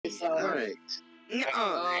Alright.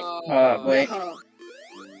 Wait.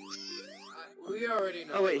 We already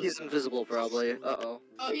know. Oh wait, he's invisible probably. Oh,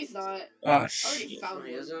 he's not. Oh, I already shit. found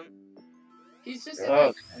He him. isn't? He's just in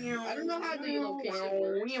Oh. like, I don't know how the location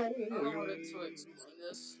works. I don't know how to explain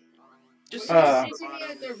this. Just Uh, he's me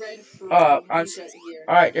at the red fruit. I'm- He's right here.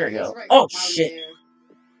 Alright, there we He's go. right Oh, down shit.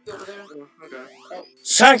 there. Over there. Oh, okay.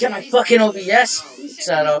 Trying to get my fucking OBS He's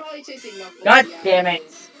set up. probably chasing Knuckles. God Yeah, damn it. he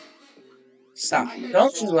is. Stop.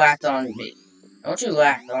 Don't you laugh on me. Don't you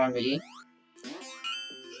laugh on me.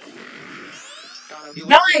 You wasted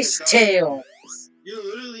Nice your stun. tail! You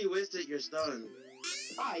literally wasted your stun.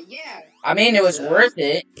 Ah, yeah. I mean, it was worth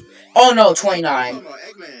it. Oh no, 29. I'm talking about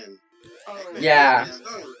Eggman. Oh, Eggman Yeah. wasted his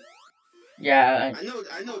stun. Yeah,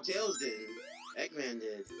 I know Tails didn't. Eggman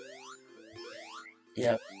did.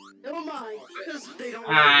 yep. never mind. Because they don't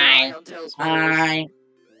Hi. rely on Tails players. Hi.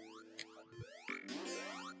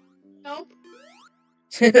 Nope.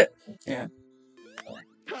 Yeah.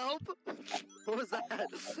 Help! What was that?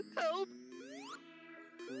 Help!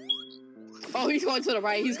 Oh, he's going to the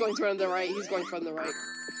right. He's going from the right. He's going from the right.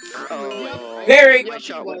 Oh. Very- My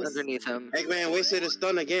shot went was. underneath him. Eggman wasted his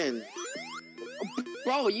stun again.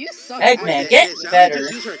 Bro, you suck. Eggman, ass. get Did Sally better.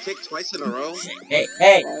 just use her kick twice in a row?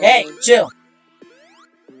 Hey, chill.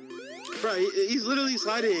 Bro, he's literally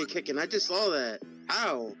sliding and kicking. I just saw that.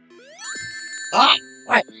 How? Ah,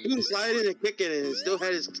 what? He was sliding and kicking and still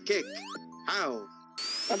had his kick. How?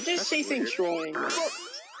 I'm just chasing Troy.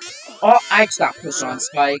 Oh, I stopped pushing on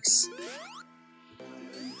spikes.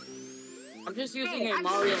 I'm just using a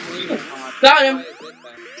Mario Mini mod. Got him. That's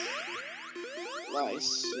why I did that.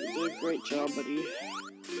 Nice. You did a great job, buddy.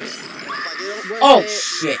 Oh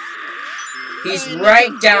shit. He's Man, right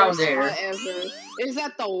that's the down worst there. spot ever. Is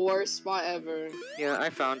that the worst spot ever? Yeah, I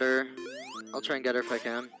found her. I'll try and get her if I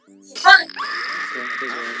can. Rip.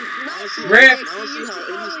 I don't see how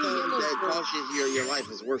any stun that costs your life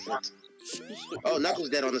is worth it. Oh, Knuckles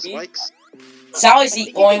dead on the spikes. Sally's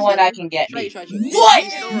the only one I can get me. Try. What?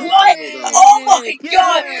 What? Oh my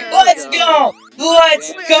god! Let's go!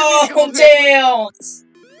 Let's go, Tails!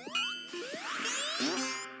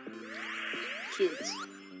 Shoot.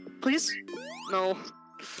 Please? No.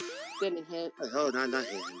 Didn't hit. Oh, not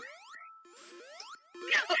him.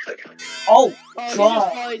 Oh, Oh, he's God.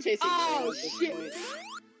 just probably chasing Oh, Tails at this shit. point.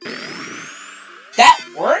 that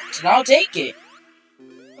worked, and I'll take it.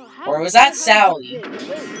 Or was that Sally?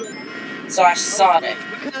 / Sonic.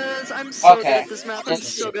 Because I'm so good Okay. at this map. I'm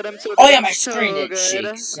so good. I'm so good. Oh yeah, I'm my so screen did good.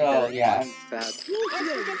 shake, so yeah. Bad.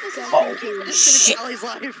 Oh, Finish shit. Sally's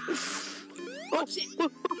life. Oh shit.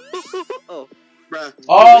 Oh. Bruh.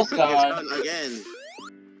 Oh, you wasted your God. stun again.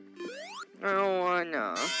 I don't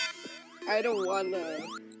wanna. I don't wanna.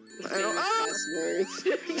 I don't- Last words.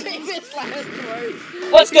 Famous last words.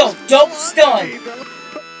 Let's go, dope stun!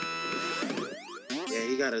 Yeah,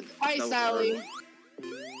 you gotta. Hi, double Sally. stun.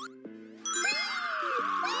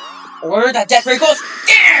 Where that death ray goes?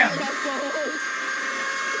 Damn!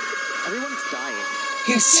 Everyone's dying.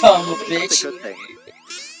 You son of a That's a bitch. good thing.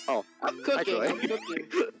 Oh, I'm cooking. Joy. I'm cooking.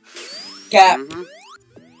 Cap, Mhm.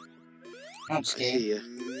 I'm I scared. see ya.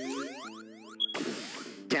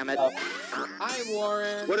 damn it. Hi,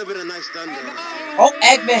 Warren. Would have been a nice stun though. Oh,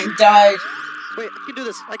 Eggman died. Wait, I can do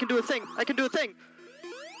this. I can do a thing. I can do a thing.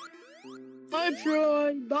 Bye,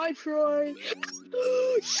 Troy. Bye, Troy.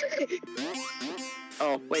 Shit.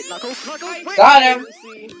 Oh, wait, Knuckles. Knuckles. Wait. Got him.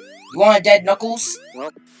 See, You want a dead Knuckles?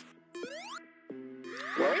 Well,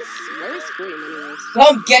 where's Scream, anyways?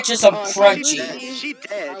 Come get you some Oh, crunchy. she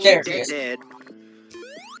dead. There She he is. dead.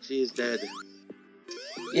 She is dead.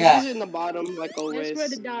 Yeah. He's in the bottom, like always. That's where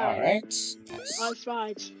to die. Alright. Nice. That's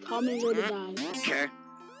right. Tell me where to die. Okay.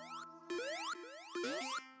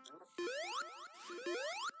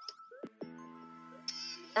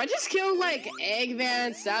 I just killed like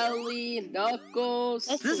Eggman, Sally, Knuckles.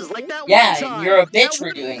 This is like that one Yeah, time. you're a bitch That for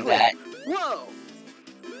one doing clip. that. Whoa.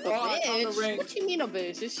 A Oh, it's on the bitch? ring. What do you mean a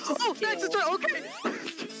bitch? It's just Oh, a kill. thanks. It's okay.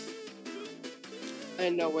 I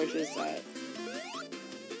know where she's at.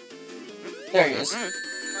 There he is.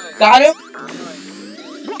 Mm. Got him?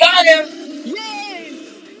 Got him! Yes!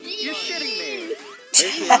 You're shitting me.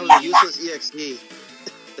 Basically, I was useless EXP.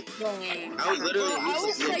 I was Bro, literally I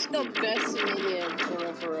was useless like the best minion,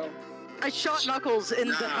 for real. I shot Knuckles and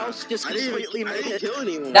the house just completely I made didn't it. kill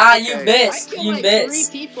anyone. Nah, you Okay. missed. I killed You like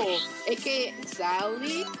missed. 3 people, aka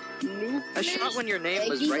Sally, Nuke. I shot when your name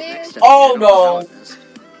was right next to me. Oh, I don't know no. how it is.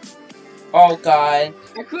 Oh god.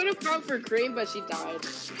 I could have gone for Cream, but she died.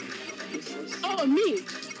 Useless. Oh, me.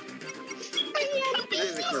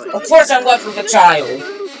 Of course I'm left with a child.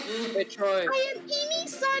 Hey, Troy. I am Amy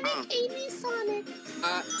Sonic, Oh. Amy Sonic.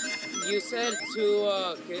 You said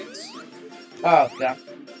 2 kicks. Oh, God.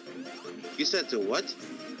 You said to what?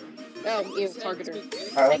 Oh, You you said targeter. 2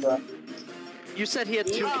 kicks. Alright, bro. You said he had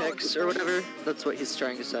 2 kicks or whatever. That's what he's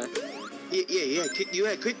trying to say. Yeah. You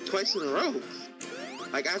had kicked twice in a row.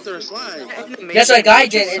 Like after a slide. That's like I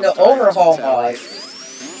did in the overhaul mod.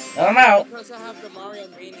 I'm out. Because I have the Mario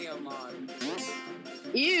Mania mod.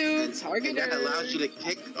 You And that targeter. allows you to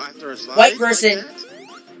kick after a slide. White person.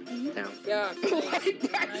 Like that? Yeah. Can I hit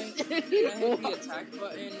the attack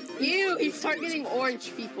button? You, he's targeting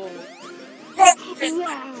orange people. Wow.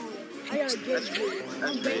 I gotta get you.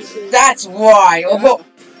 I'm basic. That's wild.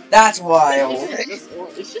 That's wild.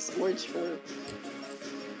 It's just orange fur.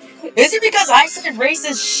 Is it because I said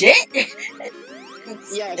racist shit?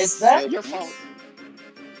 Yes, Is that? your fault.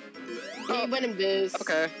 He went in biz.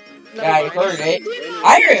 Okay. Yeah, I heard it.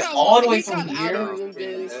 I heard it all the way from here.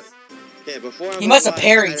 Yeah, before He must have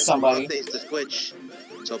parried somebody. Updates to Switch,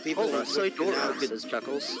 so people Oh, from Switch can now says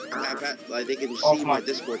Chuckles. like they can Oh, see come my on.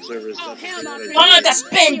 Discord server and stuff. hell no. Oh, the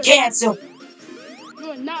spin cancel!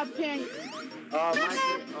 You're not paying. Oh,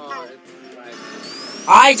 my.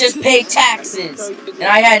 I just paid taxes, and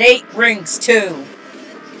I had 8 rings too.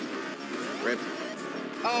 Rip.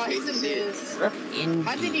 Oh, he's in biz.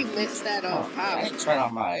 How did you mess that up? I How? didn't turn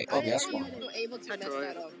on my How OBS are you one. able to mess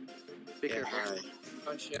that up? Be Yeah, careful. hi.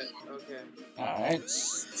 Oh shit. Okay. Alright,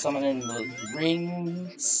 summoning the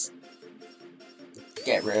rings.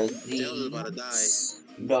 Get rid of Tails is about to these.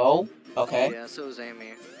 No. Okay. Yeah, so is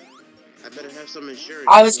Amy. I better have some insurance.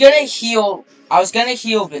 I was gonna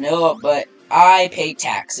heal Vanilla, but I paid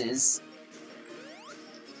taxes.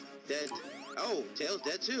 Dead. Oh, Tails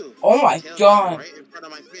dead too. Oh my Tails god. died right in front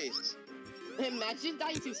of my face. Imagine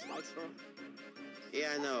dying to spikes, bro. Yeah,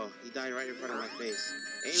 I know. He died right in front of my face.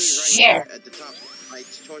 Amy's right Shit. here at the top, like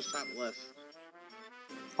towards top left.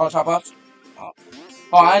 Oh, top up? Oh.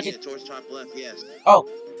 Oh, I Yeah, did. towards top left. Yes. Oh.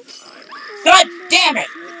 God damn it!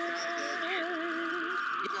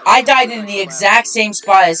 I died in the exact same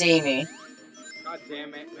spot as Amy. God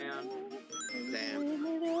damn it, man. Damn. And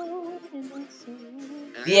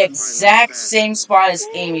I The gotta exact find same spot as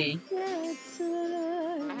Amy. I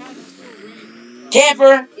have 3.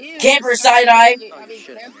 Camper! Ew, Camper side-eye! I mean,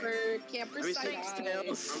 shit. camper I mean,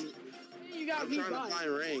 side-eye. You got I'm me trying to back. find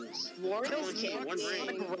rings. Warren I is only need one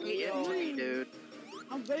ring. camping. Dude.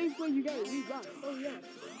 I'm waiting for you guys to rebuy. Oh yeah.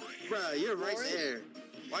 Bruh, you're right there.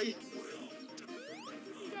 Why you?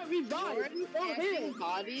 You got rebuy. Warren Go camping ahead.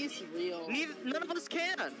 bodies real. None of us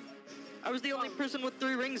can. I was the only person with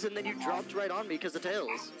 3 rings, and then you dropped right on me because of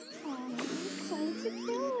Tails.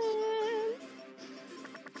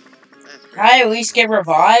 That's Can I at least get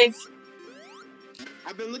revived?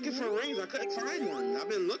 I've been looking for rings. I couldn't find one. I've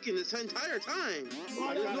been looking this entire time. There's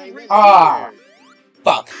no rings Ah. anywhere.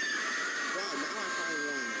 Fuck. Wow, now I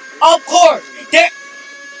find one. Of course! There.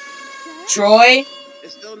 Troy?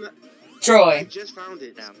 It's still not. I Troy. just found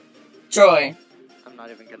it. Damn. Troy. I'm not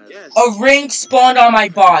even gonna. Yes. A ring spawned on my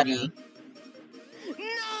body.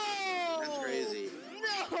 That's crazy.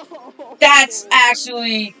 That's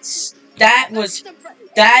actually...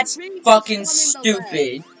 That's fucking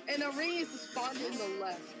stupid. And a ring is spawned in the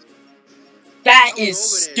left. That I was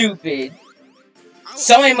is over there. stupid. I was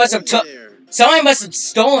Somebody must have over took- there. Somebody must have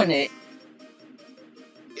stolen it.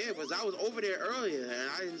 Yeah, because I was over there earlier and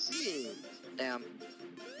I didn't see him. Damn.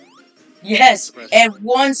 Yes, and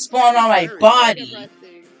one spawned on my body.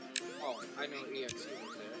 Oh, I know EXE was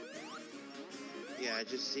there. Yeah, I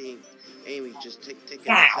just seen Amy just taking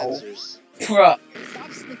the Ow. sensors. Bruh.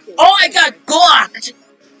 Oh, I got glocked!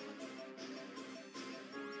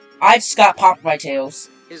 I just got popped by Tails.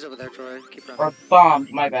 He's over there, Troy. Keep running. Or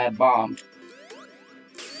bombed, my bad, bombed.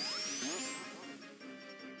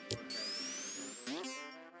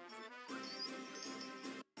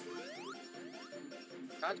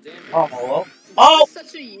 God damn it. Oh, hello? Oh!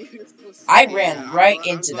 Such a useless. I Yeah, ran I'm right glad-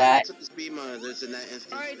 into I'm glad I that. took the speed monitors in that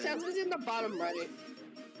instance. Alright, Tess is in the bottom right.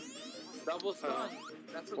 Double stun.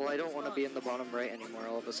 That's what Well, I double don't want to stun. be in the bottom right anymore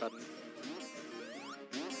all of a sudden.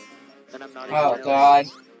 And I'm not even Oh, Tails. God.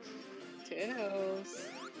 Tails.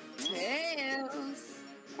 Tails.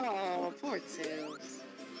 Oh, poor Tails.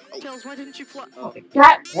 Tails, why didn't you fly? Oh,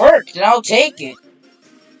 that worked, and I'll take it.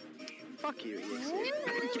 Fuck you, EXE.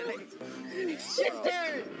 I'm kidding.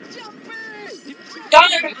 Jumper! Jumper!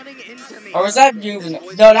 Got it! Running into me. Or was that you? There's No,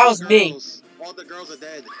 boys that and was me. girls. All the girls are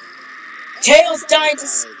dead. Tails died to...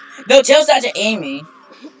 No, Tails died to Amy.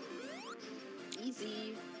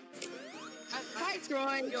 Easy. Hi,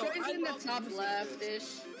 Troy. Yo, Troy's I in the love top music. left-ish.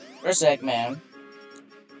 For a sec, man.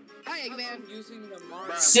 Hi, I'm Eggman. using the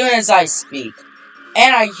Mario. As soon as I speak.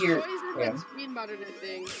 And I hear Troy's in him. that speed monitor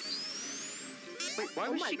thing. Wait, why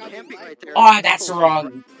was she camping right there? Oh, that's the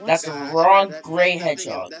wrong. That's the Gosh, wrong that gray thing is-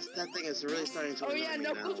 hedgehog. That thing is really starting to Oh yeah, annoy me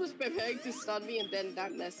Knuckles now. was preparing to stun me, and then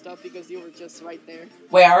that messed up because you were just right there.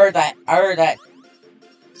 Wait, I heard that. I heard that.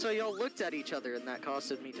 So y'all looked at each other and that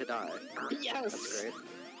caused me to die. That's Yes. great.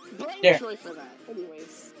 Blame There. Troy for that.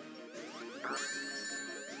 Anyways.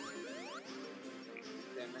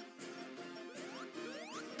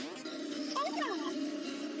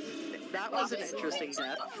 That was an interesting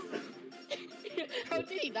death. How did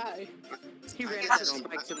he die? He I ran did into that on-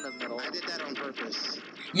 spikes in the middle. I did that on purpose.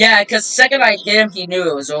 Yeah, because the second I hit him, he knew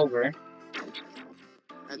it was over.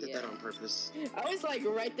 I did that Yeah. on purpose. I was like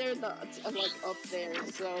right there, like up there,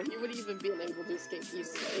 so he wouldn't even been able to escape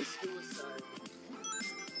easily.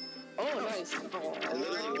 Oh, nice. It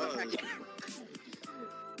literally was.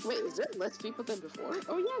 Wait, is there less people than before?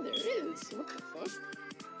 Oh yeah, there is. What the fuck?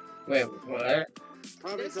 Wait, what?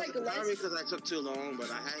 Probably There's, like, because I took too long, but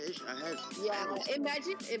I had. Yeah,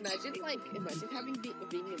 imagine having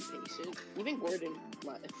being impatient. Even Gordon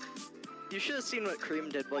left. You should have seen what Cream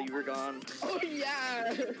did while you were gone. Oh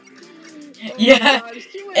yeah. Yeah,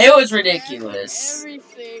 it was ridiculous.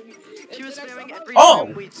 Everything. She was spamming every Oh!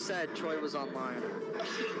 time we said Troy was online.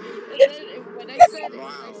 And then when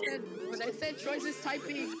I said Troy's is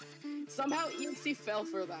typing, somehow EMC fell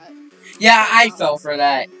for that. Yeah, I fell for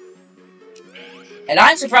that. And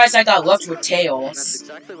I'm surprised I got left with That's tails.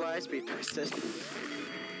 exactly why I speed boosted.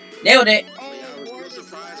 Nailed it. Oh, Yeah, I was Gordon still is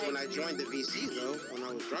surprised when I lagging. joined the VC though, when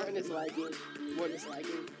I was Gordon driving. is lagging. Gordon is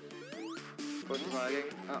lagging. Gordon's lagging.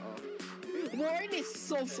 Uh-oh. Warren is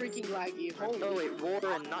so freaking laggy. Holy. Oh wait,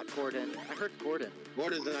 Warren, not Gordon. I heard Gordon.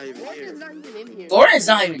 Gordon's not even Warren here. is not even in here. Gordon's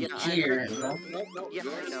not even Yeah, I here. heard- Yeah, I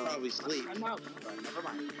Gordon's know. probably asleep. I'm out. Never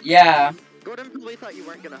mind. Yeah. Gordon probably thought you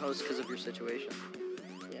weren't gonna host because of your situation.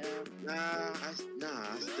 Yeah. I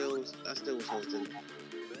still was hosting.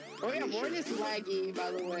 Oh yeah, Warren is laggy,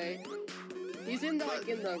 by the way. He's in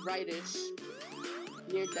the rightish,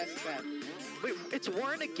 near death trap. Wait, it's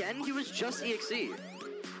Warren again? He was just EXE.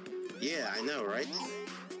 Yeah, I know, right?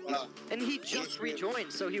 And he just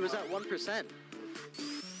rejoined, so he was at 1%.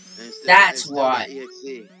 And still- That's and still why. got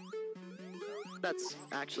EXE. That's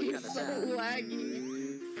actually He's kind of so sad.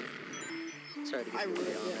 laggy. Sorry to I get you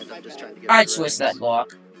really- on yeah, it. my I'm just bad. trying to get I rid of twist rings. that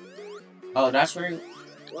block. Oh, that's where.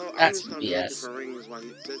 Well, That's I was BS. for rings while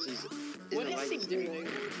he says he's. What is he doing?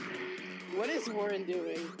 What is Warren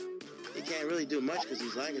doing? He can't really do much because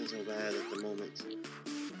he's lagging so bad at the moment.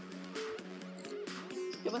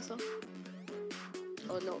 Give us some.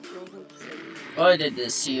 Oh no. Oh, I did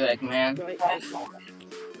this to you, Eggman. Right.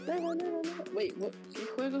 No. Wait, what? ¿Qué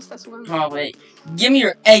juego estás jugando? Oh, wait. Give me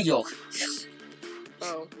your egg yolk.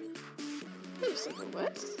 Oh. Wait a second,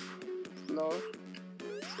 what? No.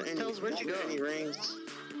 Tails, where'd you go? Any rings?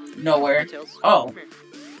 Nowhere. Tails. Oh. Come here.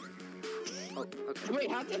 Oh, okay.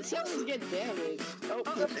 Wait, how did Tails get damaged? Oh,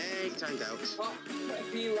 Hey, timed out. Oh,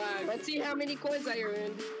 he lagged. let's see how many coins I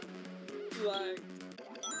earned. He lagged.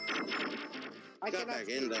 I Got cannot back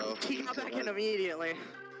in though. He got back in immediately.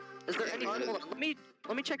 Is there any? Hold on,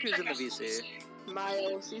 let me check who's in the VC.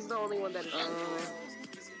 Miles, he's the only one that is.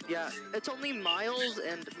 Yeah, it's only Miles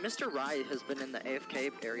and Mr. Rye has been in the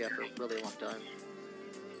AFK area for a really long time.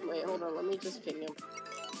 Wait, hold on, let me just ping him.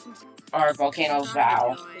 Or Volcano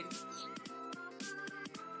Val.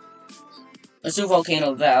 Let's do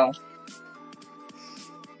Volcano Val.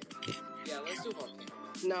 Yeah, let's do Volcano.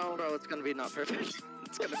 No. Bro, it's gonna be not perfect.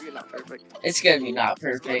 It's gonna be not perfect. It's gonna be not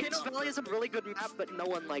perfect. Volcano Valley is a really good map, but no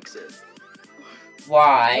one likes it.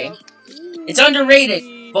 Why? It's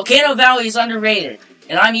underrated. Volcano Valley is underrated.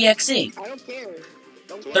 And I'm EXE. I don't care.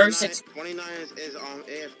 Don't care. 36. 29 is on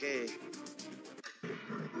AFK.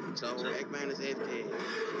 So Eggman is AFK.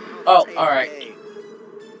 Oh, It's alright.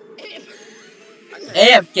 AFK.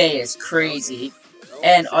 AFK is crazy.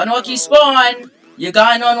 And unlucky spawn! You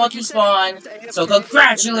got an unlucky spawn. So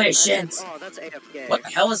congratulations! Oh, that's AFK. What the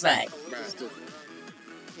hell is that? Just to,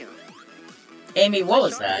 you know. Amy, what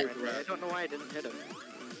was I shot that? him right there. I don't know why I didn't hit him.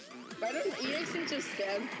 I don't EXE just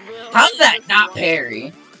stand. How's that not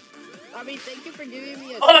parry? I mean, thank you for giving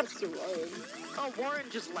me a Oh. chance to run. Oh, Warren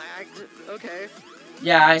just lagged. Okay.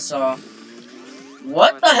 Yeah, I saw.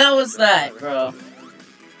 What the hell is that, bro?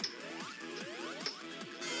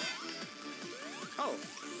 Oh,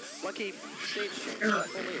 lucky stage change.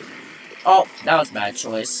 Holy. Oh, that was a bad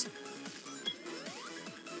choice.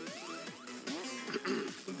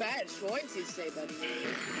 Bad choice, you say, buddy.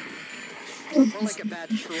 More like a bad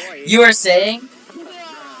Troy. You were saying?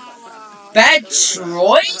 Bad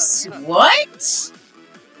choice? What?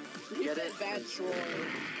 You Get said it? bad Troy.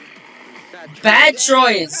 Bad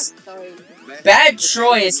choice. Bad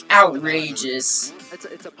Troy is outrageous.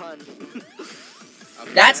 It's a pun.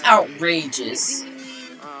 That's outrageous.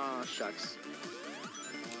 Oh, shucks.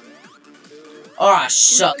 Aw,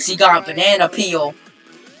 shucks, he got a banana peel.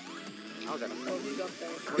 I'll get him. Oh, he's up there.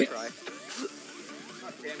 We'll try.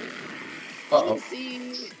 Uh-oh.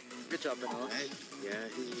 See, Good job, Vanilla. Yeah,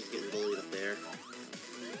 he's just getting bullied up there.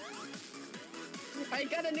 I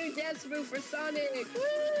got a new dance move for Sonic. Woo!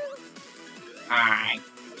 Alright.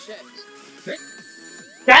 Shit.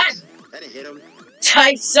 God! That didn't hit him.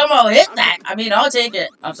 I somehow hit that! I mean, I'll take it.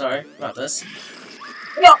 I'm sorry about this.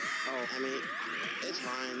 No! Oh, I mean, it's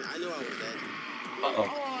fine. I knew I was dead. Uh-oh.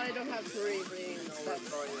 Oh, I don't have 3 rings.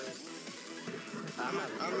 That's I'm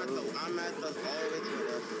at the all the way to the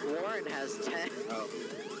left. Warren has 10. Oh.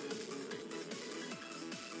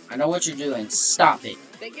 I know what you're doing. Stop it.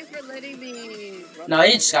 Thank you for letting me. No,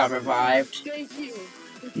 you just got revived. Thank you.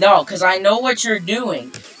 No, because I know what you're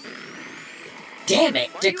doing. Damn it.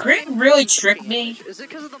 Did Cream really trick me? Is it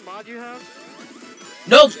because of the mod you have?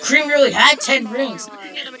 No, Cream really had 10 rings.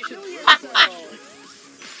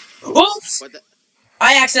 Oops! But that,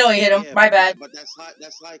 I accidentally hit him. yeah, My bad. But that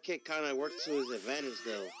slide kick kind of works to his advantage,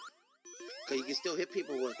 though. Because you can still hit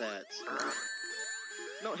people with that.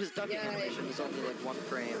 No, his ducking Yeah, animation is only like 1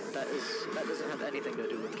 frame. That doesn't have anything to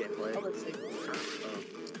do with gameplay. Oh, let's see.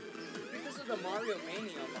 Because of the Mario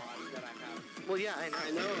Mania mod that I have. Well, yeah, I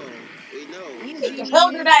I know. know. We know. What the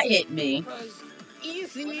hell did that hit me? Because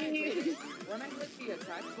Easy. when I hit the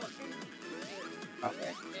attack button,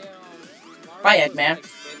 Okay. Mario Bye, was, Eggman. like,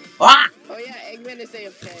 spinning. Ah! Oh yeah, Eggman is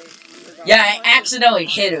AFK. Yeah, I accidentally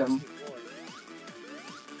hit him.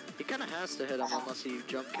 He kind of has to hit him unless he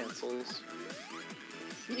jump cancels.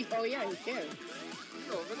 Oh yeah, he can.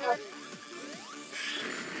 Over there,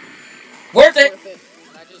 Worth it! Worth it.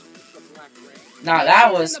 and I just put the black ring. Nah, that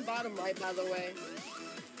He's was in the bottom right, by the way.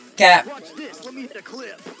 Cap. Watch this. Let me hit a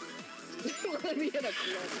clip. Let me hit a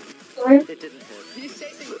clip. It didn't hit. He's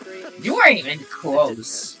chasing 3. You weren't even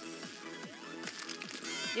close.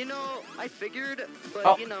 You know, I figured, but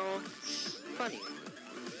Oh. you know, funny.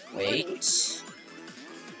 Wait.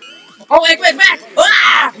 Oh, Eggman back!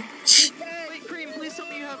 Ah! Wait, Cream, please tell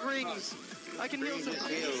me you have rings. I can heal Cream just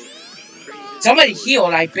somebody. healed. Somebody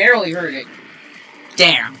healed. I barely heard it.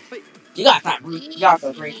 Damn. Wait. You got that. You got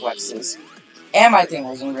those reflexes. And my thing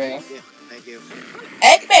wasn't ready. Yeah, thank you.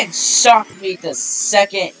 Eggman shocked me the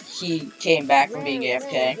second he came back from being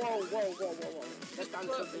AFK. Whoa. That's not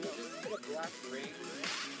Look, something you else. just put a black ring.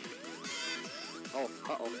 Oh,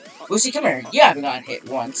 uh-oh. Lucy, come here. You haven't gotten hit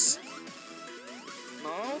once.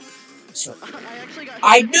 No? Sure. I actually got hit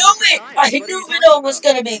I a knew couple it! times. I What are knew you talking Vanilla was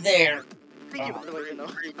about? gonna be there. Thank you, by the way, Vanilla.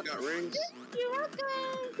 Cream got rings. You're welcome.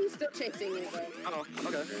 He's still chasing you though. Oh,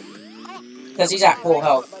 okay. Because he's at full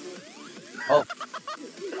health. Oh.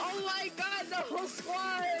 Oh my god, the whole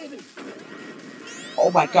squad!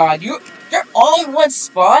 Oh my god, you're all in one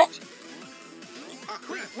spot? Ah,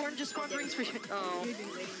 crap. Warren just spawned rings for you. Oh.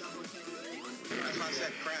 That's why I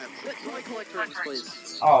said crap. Let me collect rings,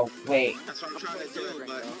 please. Oh, wait. That's what I'm trying to do,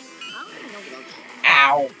 but...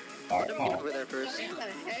 Ow. Let Alright, me oh. get over there first. Get the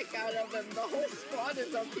heck out of him. The whole squad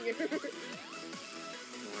is up here. Come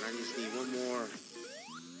on, I just need one more.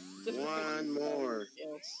 Just One more.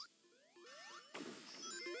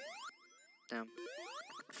 Damn.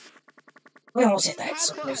 We almost hit that How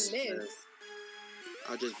so come I close. missed?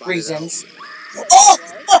 I'll just buy Reasons. It Oh!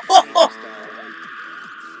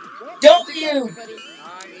 Well, Don't good you! luck, everybody.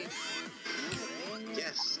 out.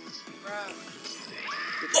 Yes. Crap.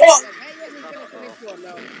 Oh! Hey, yeah, he's gonna finish one,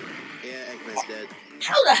 no. Yeah, Eggman's dead.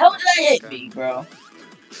 How the hell did that hit me, bro?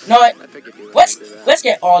 No, I figured you would let's do that. let's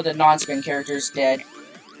get all the non-spin characters dead.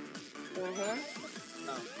 Uh-huh.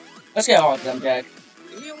 Let's get all of them dead.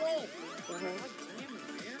 Leave me alone. Uh-huh. God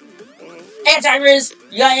damn it, man. Anti-Riz!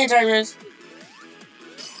 You got anti-Riz.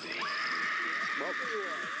 Well,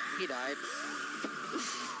 he died.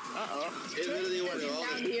 Uh-oh. It literally wanted all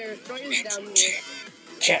Down the... here. Troy's down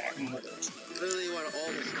here. Literally wanted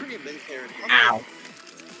all the spin characters. Ow.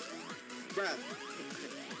 Crap.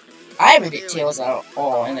 I haven't hit Tails at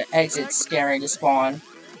all, and the exit's scary to spawn.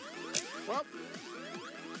 Well,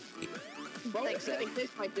 Both Thanks, getting Zach.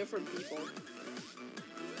 hit by different people.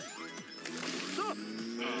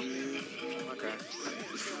 okay.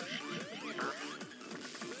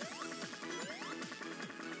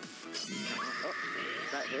 Oh,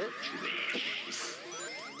 that hit?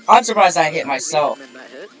 I'm surprised I hit myself. And that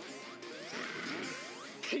hit?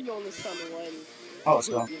 You only stun one. Oh, let's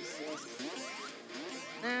go. Useless.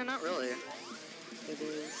 Not really. It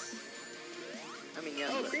is. I mean,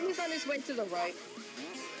 yes, Oh, but... Creamy's on his way to the right.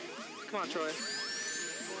 Come on, Troy. Don't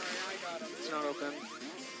worry, I got him. It's not open.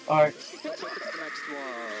 Alright. Let's hope it's the next wall.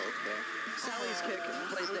 Okay. Sally's kick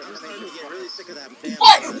plays the I'm starting to animation get really twice. sick of that damn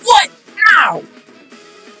What? dodge. What? Ow!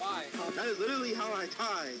 Why? That is literally how I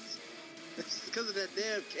died. It's because of that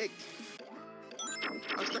damn kick.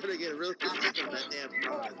 I'm starting to get really sick of that damn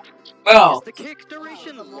dodge. Bro. Is the kick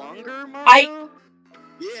duration longer, Mario?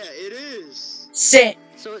 Yeah, it is. Sit.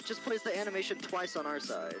 So it just plays the animation twice on our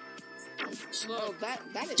side. Oh, that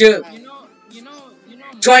is Dude. bad. You know.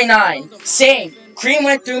 29. Same. Cream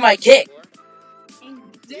went through my kick.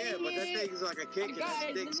 Yeah, but that thing is like a kick, and that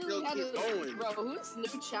stick still keeps going. Bro, who's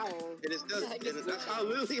New Chow? And it's still, and that's how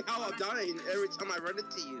literally how I'm dying every time I run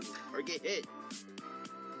into you or get hit.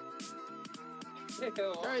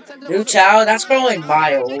 New Chow, that's probably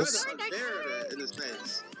Miles. There, in a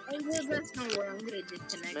sense. I'm gonna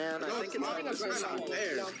disconnect. Man, I No, think it's not. it's It's not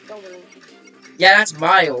fair. No, don't worry. Yeah, that's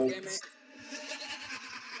Miles.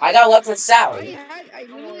 I got left with Sally. I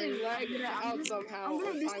literally lagged it out somehow. I'm gonna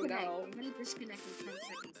Find disconnect. out. I'm gonna disconnect in 10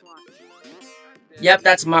 seconds. Watch. Yep,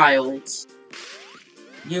 that's Miles.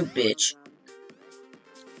 You bitch.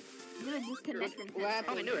 I'm gonna disconnect in 10 What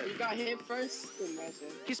happened? I knew it. You got hit first? Imagine.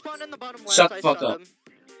 He spawned in the bottom left. Shut the I fuck stunned up. him.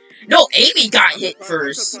 No, Amy got hit I'm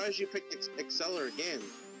first. surprised you picked Exceller again.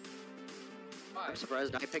 I'm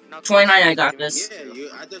surprised I picked Knuckles. 29, I got this. Yeah,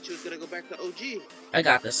 I thought you was gonna go back to OG. I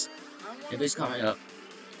got this. If he's coming up.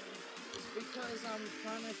 It's because I'm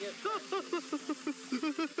trying to get.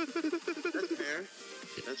 That's fair.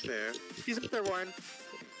 That's fair. He's up there, Warren.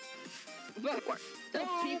 But the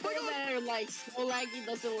people that are like so laggy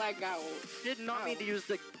doesn't lag out. Did not mean to use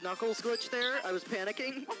the Knuckles glitch there. I was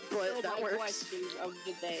panicking, but So that my works. question of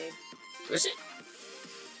the day. Is it?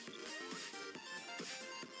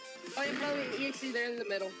 Oh, you probably EXE there in the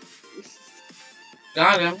middle.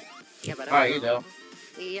 Got him. Alright, you go.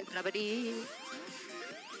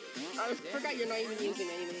 I forgot you're not even using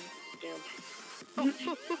anything. Damn.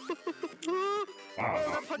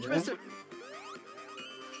 Oh, that punch missed him.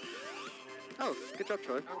 Oh, good job,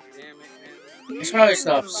 Troy. Oh, damn it, man. He's probably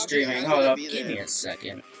stopped streaming. Hold up. Give me a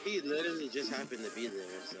second. He literally just happened to be there,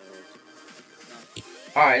 so.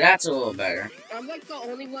 Alright, that's a little better. I'm like the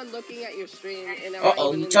only one looking at your stream, and I'm Uh-oh, not even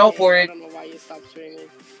you in the game. teleported. I don't know why you stopped streaming.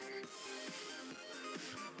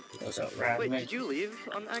 What's up, Wait, Radman? did you leave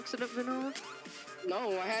on accident, Vanilla?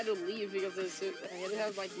 No, I had to leave because I had to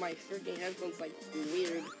have like my freaking headphones like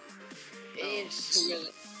weird. Ish.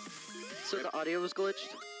 So the audio was glitched?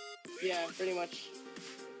 Yeah, pretty much.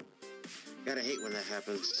 Gotta hate when that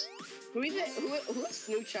happens. Who's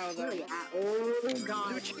Snoo Chow though? Oh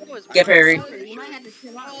god. Which was Get Perry. You might have to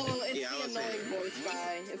chill out. Oh, it's Yeah, I the was annoying saying. voice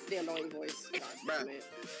guy. It's the annoying voice. God damn Bruh. it.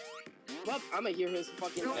 Well, I'm gonna hear his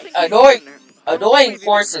fucking voice. Annoying- Annoying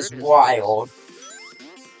Force is wild.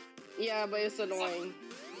 Yeah, but it's annoying.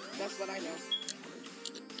 That's what I know.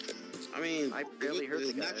 I mean, I barely heard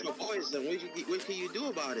his the guy. natural voice, then what can you do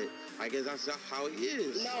about it? I guess that's not how he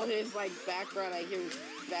is. No, his like background, I hear his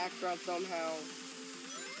background somehow.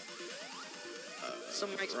 Some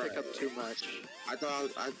mics pick up too much. I thought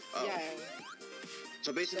oh. Yeah.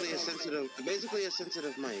 So basically a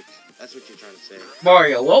sensitive mic. That's what you're trying to say.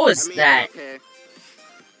 Mario, what was I mean, that? Okay.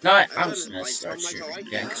 No, I I'm said just it, gonna like, start some mics are shooting like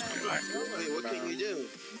again. that. Wait, what can you do?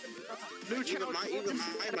 Even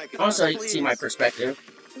my mic. Also, you can see my perspective.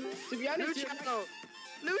 To be honest, you're Lucho!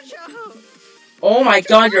 Lucho! Oh my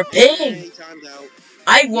god, you're Hey, ping! timed out.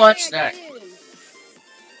 I watched yeah, that. I can.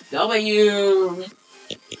 W.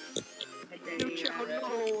 Lucho,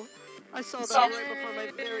 no! I saw that right before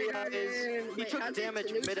my very eyes. He Wait, took how'd damage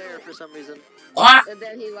Lucho- midair for some reason. Ah! And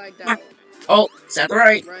then he lagged out, Oh, is that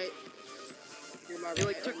right? right? You're my He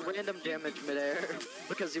like right. took random damage midair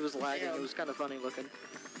because he was lagging. It was kind of funny looking.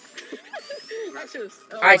 I should've-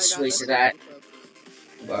 oh I my just God, wasted that's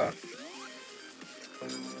that. Wow.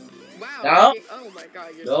 Wow. No. Okay. Oh my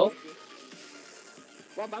god, you're No. so lucky.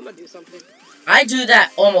 Well, I'm gonna do something. I do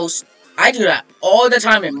that all the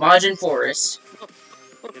time in Majin Forest.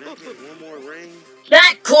 Can I get one more ring?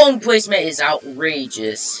 That clone placement is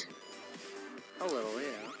outrageous. A little, yeah.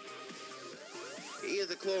 He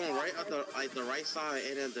is a clone right at the right side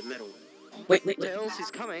and in the middle. Wait. Tails,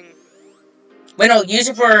 he's coming. Wait, no, use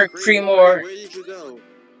it for Cream or... Where did you go?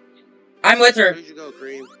 I'm with Where her. did you go,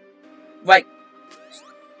 Cream? Right,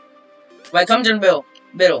 come to the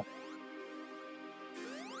middle.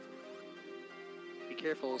 Be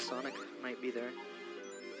careful, Sonic might be there.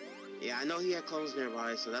 Yeah, I know he had clones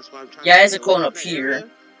nearby, so that's why I'm trying. Yeah, to there's a get clone away up from that here. area.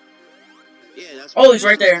 Yeah, that's. Oh, he's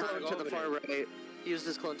right there. Clone to the far right. He used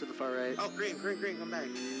his clone to the far right. Oh, Cream, come back.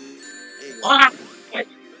 There you go. Ah!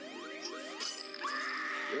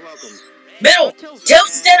 You're welcome. Middle!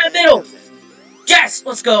 Tails stand in the middle! Yes!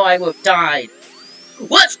 Let's go, I would have died.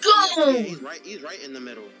 Let's Yeah, go! he's right in the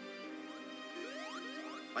middle.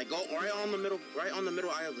 Like go right on the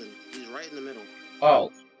middle island. He's right in the middle. Oh,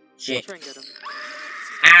 I'll shit. try and get him.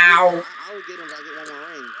 Ow! I would get him if I get one more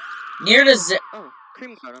ring. Near the zip. Oh,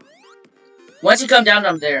 Cream got him. Once you come down,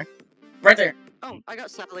 I'm there. Right there. Oh, I got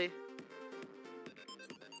Sally.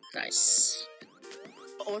 Nice.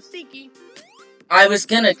 Oh, stinky. I was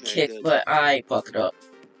gonna Okay, kick, good. but I fucked up.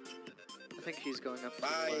 I think he's going up. to the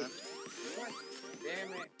Bye. left.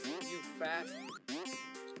 Damn it, you fat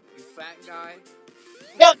guy.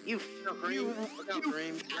 You Look out, Cream. Look out,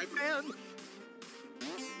 Cream. man.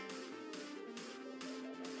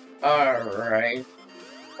 Alright.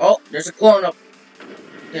 Oh, there's a clone up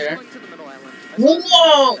He's there. going to the middle island. I saw him.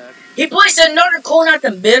 Whoa! Okay, He placed another clone at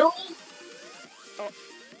the middle?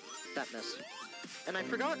 that missed. And I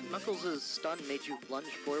forgot Knuckles' stun made you lunge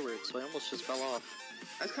forward, so I almost just fell off.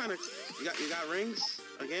 That's kind of. You got rings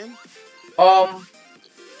again?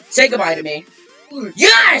 Say goodbye to me.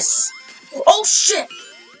 Yes! Oh shit!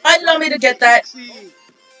 I'd love me to get that.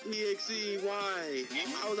 EXE, why?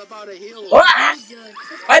 I was about to heal. Ah!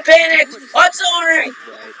 I panicked! I'm sorry!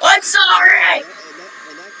 Right. I'm sorry! And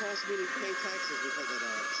that cost me to pay taxes because of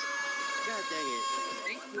that. God dang it.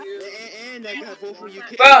 And I got both of you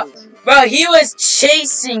kids. Bro, he was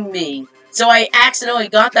chasing me, so I accidentally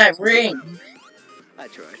got that ring, I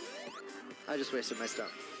tried. I just wasted my stuff.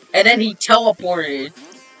 and then he teleported.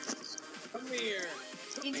 Come here.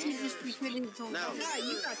 Stinky just pretended it's on No. Yeah,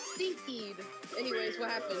 you got stinkied. Anyways, what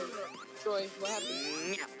happened? Troy, what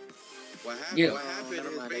happened? What happened? Yeah. What happened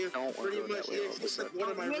Never mind, I is don't pretty wanna go much that way all of a EXE took sudden.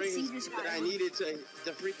 one of my Let's see rings this that guy. I needed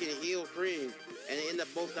to freaking heal Cream, and it ended up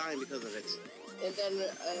both dying because of it. And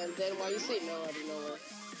then why you say no out of nowhere?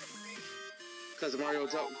 Because Mario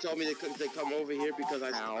told me they couldn't come over here because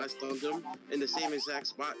I stunned them in the same exact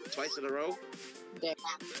spot twice in a row. Damn.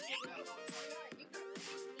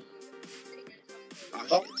 Oh,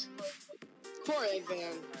 Oh. shit. Poor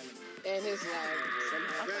Eggman. And his lag, I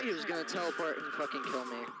somehow. thought he was gonna teleport and fucking kill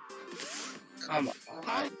me. Come on.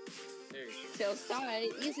 How? There you Tails die,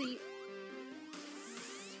 easy.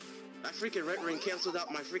 That freaking red ring canceled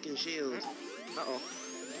out my freaking shield. Uh-oh.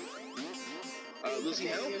 Lucy,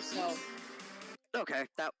 Prepare help? yourself. Okay,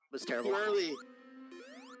 that was Too terrible. early.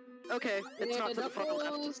 Okay, it's not to the far left.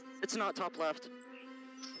 Knuckles. It's not top left.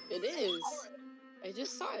 It is. I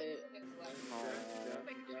just saw it.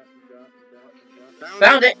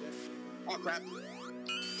 Found it. Oh, crap. Wait.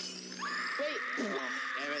 Oh,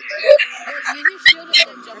 damn it. Use your shield and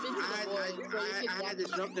then jump into the void. So you I can had to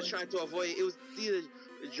dash jump to try to avoid. It was either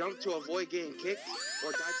jump to avoid getting kicked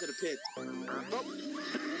or die to the pit.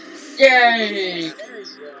 Yay!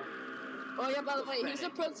 Oh yeah, by the way, here's a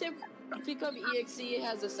pro tip. Pick up EXE, it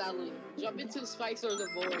has a Sally. Jump into the spikes or the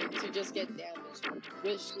void to just get damaged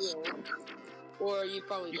with shield. Or you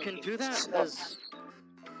probably You don't can get do that as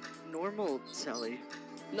normal Sally.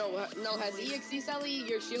 No, has EXE Sally,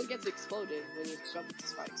 your shield gets exploded when you jump into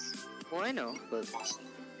spikes. Well, I know, but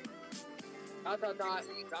Dot, dot, dot,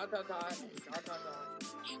 dot, dot, dot, dot, dot,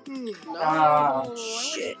 dot. No, Oh,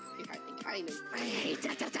 shit. I hate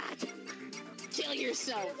that. Kill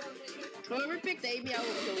yourself. Whoever picked Amy, I will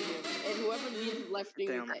kill you. And whoever left me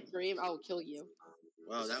with that dream, I will kill you.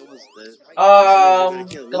 Wow, that was the.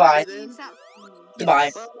 Goodbye.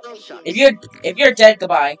 Goodbye. well, no shot. If you're dead,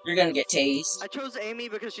 goodbye. You're gonna get tased. I chose Amy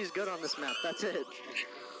because she's good on this map. That's it.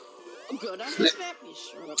 I'm good on this map. You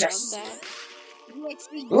sure about Yes. that?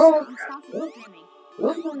 EXE, Oh. stop spamming.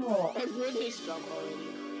 I ruined his jump already.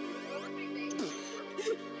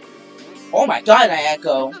 Oh my god, I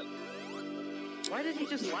echo. Why did he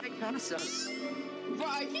just lag past us? Bro,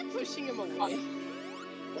 I keep pushing him away.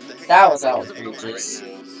 What the heck? That was Because of outrageous.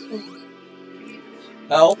 Eggman right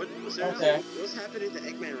Oh, now. okay. What's happening to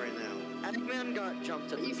Eggman right now? Eggman got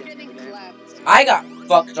jumped at the He's beginning getting there. clapped. I got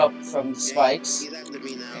fucked up from the Yeah, spikes. He's after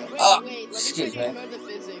me now. Wait, Oh, let me excuse try to me. ignore the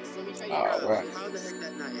physics. Let me try to Oh, ignore right. the How the heck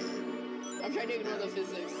that not hit? I'm trying to ignore the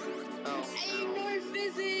physics. Oh. I ignore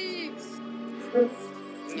physics!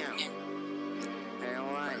 No.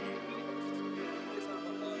 Alright.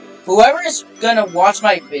 Whoever is gonna watch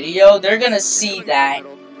my video, they're gonna see that.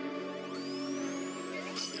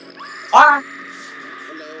 Ah!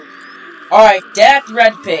 Hello. Alright, death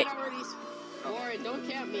red pit. Warren, don't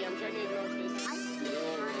cap me. I'm trying to ignore physics.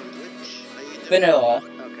 Hello. Which? How you doing? Vanilla.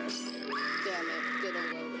 Okay. Damn it. Didn't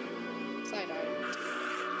work. Side eye.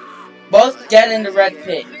 Both dead in the red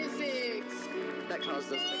pit. Physics! That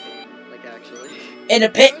caused us to game, like actually. In the I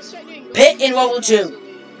pit. was trying to ignore Pit in physics, level 2. actually.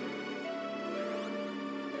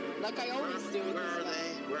 Like I always do. Where are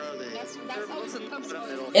they? Where are they? That's how it comes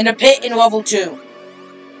from. In the pit in level 2.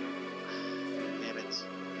 Damn it.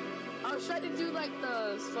 I was trying to do like the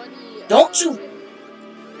Don't you?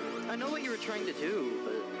 I know what you were trying to do,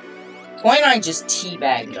 but 29 just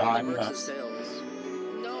teabagged on versus us. Tails.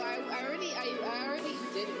 No, I already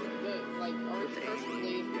did it, but like already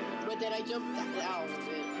perfectly. But then I jumped out of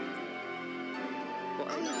it. Well,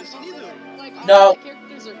 I don't even see them. Like all No. the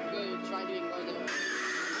characters are good. Trying to ignore them. I don't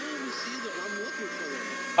even see them. I'm looking for them.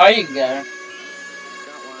 Oh, you can get her.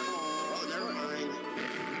 got one. Oh, never mind.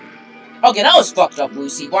 Okay, that was fucked up,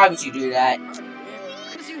 Lucy. Why would you do that?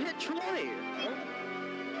 Because you hit Troy.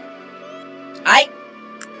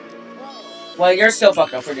 Well, you're still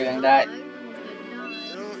fucked up for doing that. Don't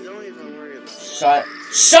even worry about it.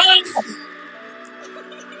 Shut up!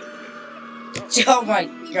 Oh my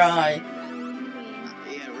god.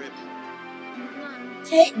 Yeah, rip.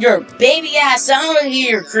 Get your baby ass out of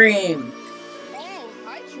here, Cream! Oh,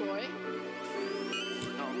 hi Troy.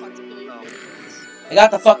 I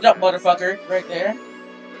got the fucked up motherfucker right there.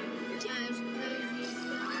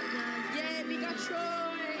 Yeah, we got Troy.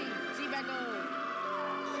 See back on.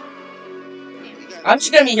 I'm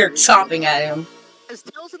just gonna be here chopping at him. Is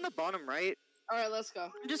Tails in the bottom right? All right, let's go.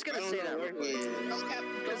 I'm just I gonna don't say know that where real he quick. is.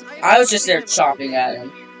 Okay. I was just there chopping at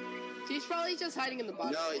him. He's probably just hiding in the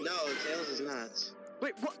bottom. No, Tails is not.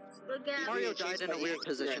 Wait, what? Mario died in a weird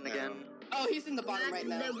position again. Oh, he's in the bottom right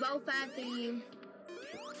now. They're both after you.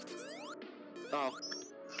 Oh,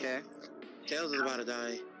 okay. Tails is about to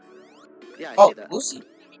die. Yeah, I Oh, see that. Lucy.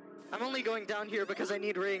 I'm only going down here because I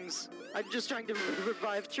need rings. I'm just trying to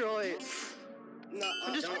revive Troy. No,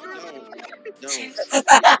 I'm just Don't. Wait,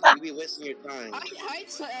 You be wasting your time. Hi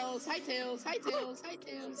Tails. Hi Tails. Hi Tails. Hi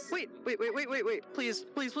Tails. Wait. Please.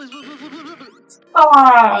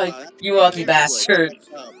 ah, you lucky bastard.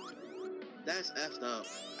 That's effed up.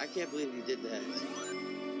 I can't believe you did that.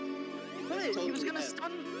 What? He was gonna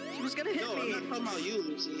stun. He was gonna hit No, I'm me. not talking about you,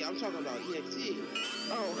 Lucy. I'm talking about EXE.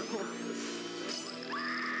 Oh.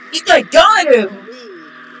 I got him!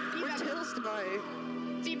 Where'd Tails die?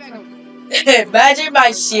 See back on. Imagine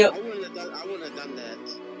my shield. I wouldn't have done that.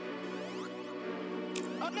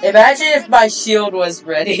 Oh, no, Imagine if my shield was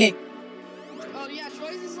ready. Oh yeah,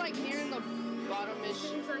 Troy's is like near in the bottom-ish.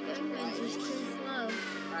 Seems like everyone's just too slow.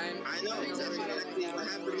 I know, that's exactly what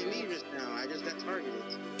happened to me just now. I just got targeted.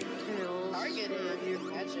 Tails. Targeted.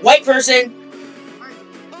 Imagine. White person.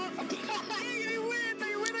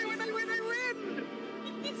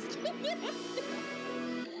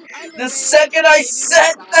 The second I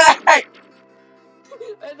said that. I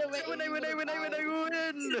win.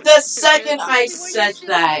 The second I said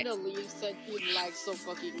that. The leave said he lagged so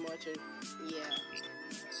fucking much. And, yeah.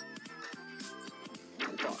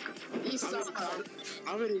 Fuck. He's so dumb.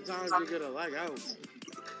 How many times are you gonna lag out?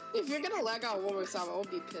 If you're gonna lag out one more time, I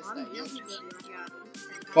won't be pissed at you.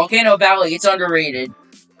 Volcano Valley, it's underrated.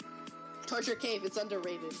 Torture Cave, it's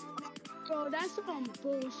underrated. Bro, that's some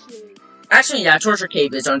bullshit. Actually, yeah, Torture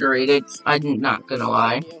Cave is underrated. I'm not gonna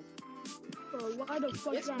lie. Bro, why the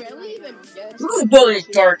fuck It's y'all barely like even. that? Yeah, it's Who's Bullet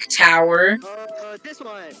Dark Tower? This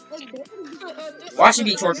one. Watch it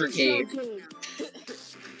be Torture Cave.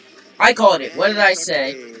 I called it. What did I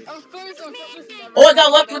say? Of course, Oh, I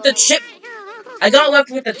got left with the chip. I got left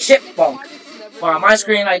with the chipmunk. Well, on my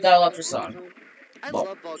screen, I got left with some. I Well,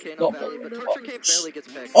 love Volcano well, Valley, but Torture Cave barely gets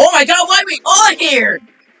picked. Oh my god, why are we on here?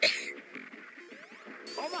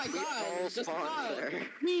 Oh my We all god, the spawned spot. there.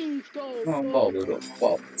 Means go, Oh, bro. That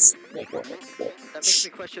makes me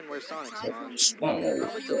question where Sonic spawned. Probably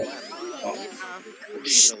to the left.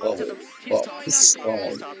 He's To the, he's top. He's top.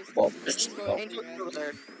 Ain't over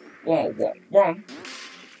there.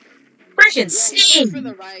 Freaking Yeah, he's going for Steam!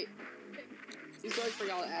 the right. He's going for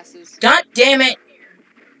y'all asses. God damn it!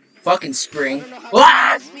 Fucking I spring. don't know how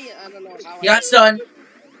Ah! he me. I don't know how. He got stunned.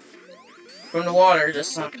 From the water,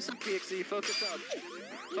 just some. Focus up, PXE. Focus up.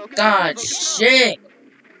 Focus God, up, focus up. shit!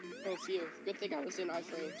 Oh, phew. Good thing I was in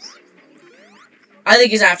iframes. I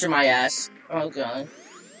think he's after my ass. Oh god.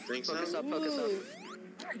 Think so? Focus up, focus up. Ooh.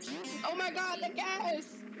 Oh my god, the gas!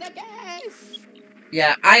 The gas!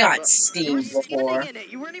 Yeah, I got You were steamed standing before. in it.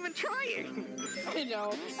 You weren't even trying. I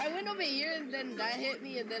know. I went over here and then that hit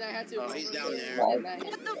me and then I had to. Oh, he's over down here, there. and that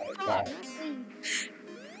hit What me. the fuck?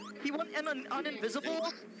 He went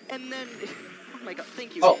uninvisible, and then. Oh my god!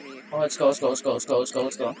 Thank you, Oh. Amy. Oh, let's go.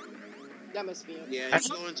 That must be him. Yeah, he's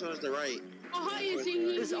going towards the right. Oh, how you see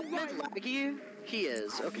he Is Ahmed laggy? He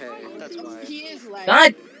is. Okay, that's why. He is like.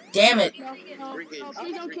 God damn it. No, Freaking-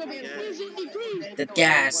 please don't kill me. freaking Please, please. The He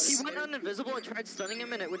gas. went uninvisible. I tried stunning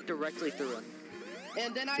him, and it went directly through him.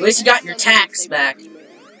 And then I. At least you got your tax back.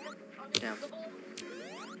 Damn.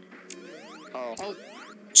 Oh. Oh.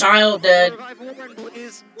 Child dead. Revive Warren,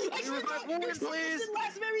 please. Revive Warren, please. Didn't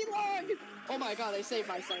last very long. Oh my god, I saved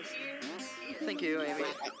myself. Thank you, Amy.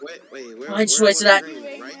 Wait, where? I just wasted that.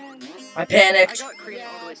 Right? I I panicked. got Cream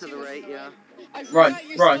all the way to the right, yeah. I Run, forgot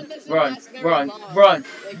your run, stun doesn't run, last very run, long. run,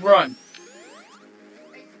 Like, run.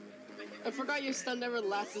 I forgot your stun never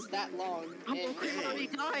lasts that long. Humble Cream already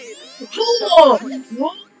died. Oh!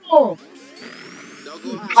 Oh! Don't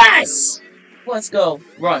go. Pass! Let's go.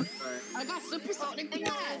 Run. I got supersonic I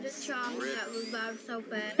got the blast. charm that revived so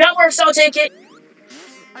fast. That works, I'll take it.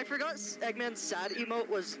 I forgot Eggman's sad emote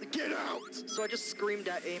was get out. So I just screamed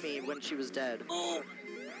at Amy when she was dead.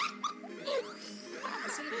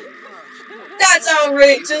 That's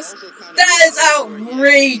outrageous. That is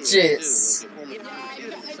outrageous.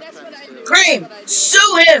 That's what I do. Cream,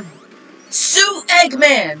 sue him. Sue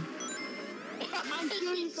Eggman. I'm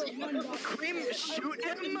shooting for one dog. Cream shoot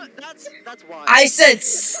him? That's why. I said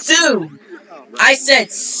sue. I said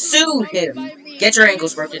sue him. Get your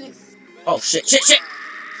ankles broken. Oh shit, shit, shit.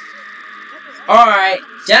 Alright,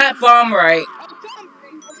 that bomb right.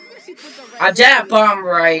 I dab bomb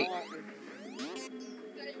right.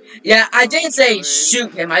 Yeah, I didn't say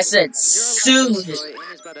shoot him, I said sue him.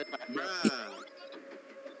 Bruh.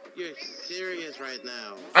 You're serious right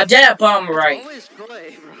now. I dab bomb right. Always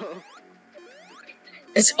Troy, bro.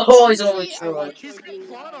 It's always only true. He's got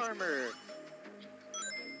plot armor.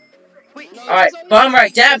 Wait, Alright, bomb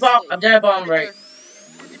right, dab bomb, I'm dab bomb right.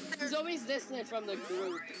 He's always distant from the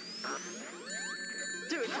group.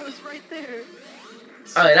 dude, I was right there.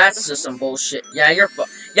 Oh, that's just some bullshit. Yeah, you're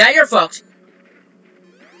fucked. Yeah, you're fucked.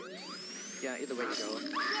 Yeah, either way you go.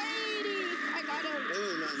 Lady! I got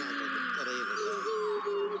him!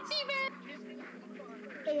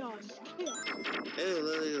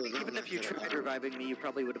 Even if you tried reviving me, you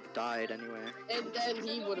probably would have died anyway. And then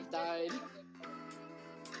he would have died.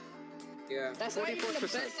 Yeah. That's not even the 44%,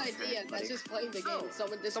 best idea. That's just playing the game.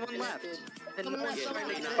 Someone Someone left. disconnected. And Someone no one's left, trying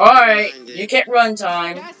to someone get Alright, you get run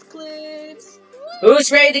time. Gas clips!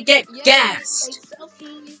 Who's ready to get Yay, gassed? Take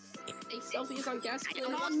selfies! Take selfies on gas clips!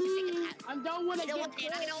 Not me. I don't want to get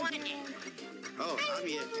Oh, I'm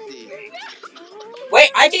EXD. Wait,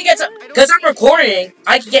 I can get some. Because I'm recording,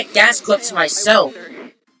 I can get gas clips myself.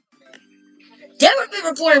 Damn, I've been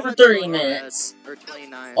recording for 30 minutes. Or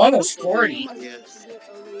 29. Almost 40. Yes.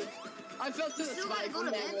 I fell to the spike on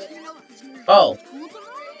that one. Oh.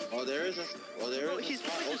 Oh, there is a. Oh, there Oh, is. he's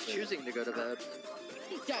probably just choosing to go to bed.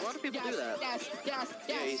 Gas, A lot of people gas, do that. Gas, gas,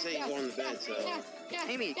 Yeah, gas, he said he's gas, going to bed, so. gas, gas,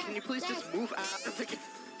 Amy, gas, can you please gas. just move out of the game?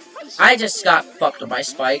 I just got fucked by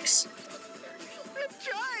spikes. I'm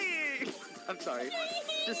trying! I'm sorry.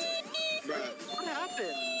 Just, Bruh. what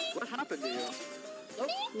happened? What happened to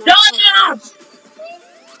you? No!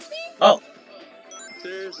 Oh.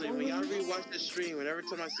 Seriously, when y'all rewatch this stream, and every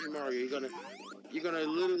time I see Mario, you're gonna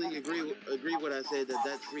literally agree what I said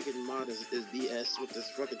that freaking mod is BS with this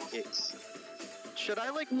fucking kicks. Should I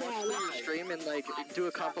like watch through your stream and like do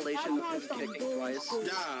a compilation of him kicking twice?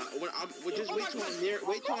 Nah, well, just wait till I'm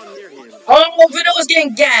near him. Oh, Vanilla's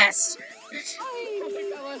getting gassed.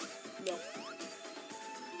 No.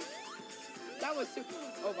 That was too.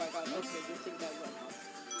 Oh my god, okay, good thing that went off.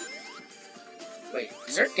 Wait,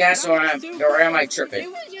 is there gas or am I tripping? They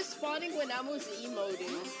were just spawning when I was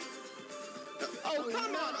emoting. Oh,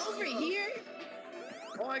 come on, over here!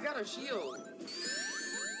 Oh, I got a shield.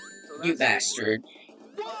 So You that's bastard.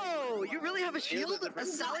 Whoa! You really have a shield? A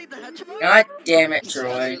Sally the Hedgehog? God damn it,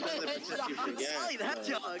 Troy. Sally the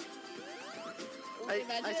Hedgehog!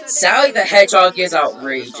 I said Sally the Hedgehog is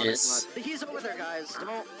outrageous. He's over there, guys.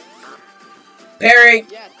 Don't. Perry,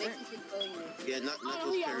 Yeah, thank you for killing me. Yeah,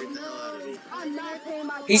 Knuckles carried the hell out of me. I'm not paying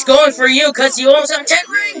my he's going for you because you owns him 10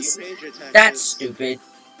 Yeah, rings. you paid your taxes. That's stupid.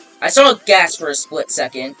 I saw gas for a split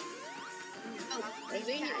second. I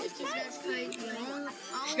think it just That's crazy.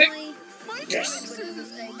 Only Yes.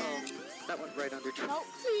 That went right under Troy.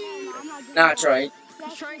 I'm not getting Nah, Troy. I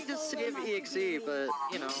was trying to save EXE, but,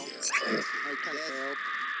 you know, I kind of failed.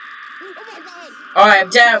 Oh my god! Alright, I'm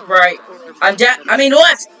dead right. I'm dead. I mean,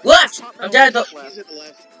 left! Left! I'm dead. He's at the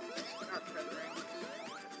left.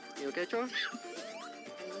 You okay, Troy?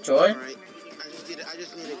 Troy? Alright. I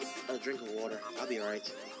just need a drink of water. I'll be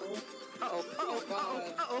alright. Uh-oh, uh-oh,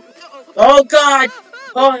 uh-oh, uh-oh, uh-oh. Oh god!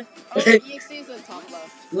 Oh. Oh, EXE is on top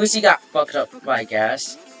left. Lucy got fucked up by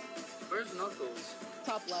gas. Where's Knuckles?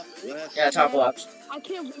 Top left. Left. Yeah, top left. I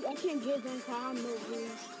can't get them because I'm no good.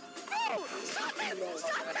 Oh! Stop it! Stop it!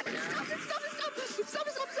 Stop it! Stop it! Stop it! Stop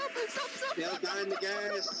it! Stop it! Stop it! Stop it! Y'all got in the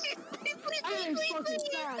gas. I ain't fucking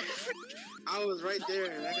fast. I was right there.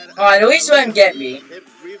 And I got. Alright, at least let him get me.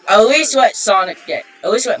 At least let Sonic get.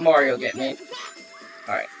 At least let Mario get me.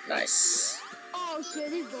 Alright, nice. Oh, Oh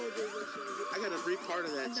shit, he's going to I got a brief part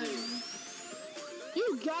of that too.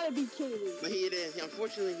 You gotta be kidding me. But he didn't.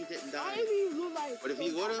 Unfortunately, he didn't die. I mean, look like. But if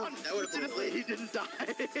he would have, that would have been a Unfortunately, he clip. didn't die.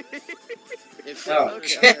 If Oh, he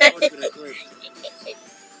would've died, that would have been a clip.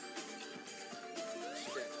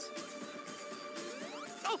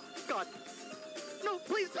 Oh, God. No,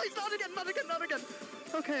 please, please, not again, not again, not again.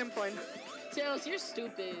 Okay, I'm fine. Tails, you're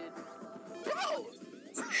stupid. Bro!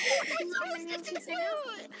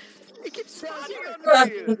 It keeps spawning on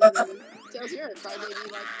me! Tails, you're a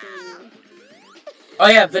crybaby like for Oh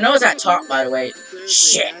yeah, Vanille's at top, by the way. Seriously,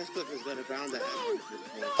 Shit. last clip is gonna bound to happen.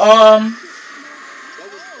 Um.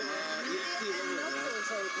 What was, EXP,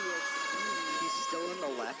 He's still in the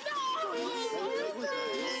left. what was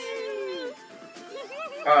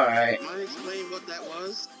that? Alright. Mind explain what that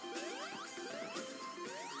was?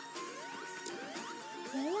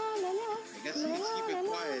 I guess you can keep it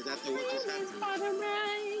quiet after what just happened.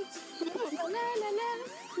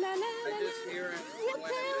 I just hear it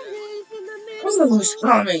when it Who's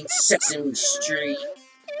coming Sesame Street?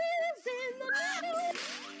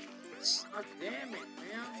 is. God damn it, man.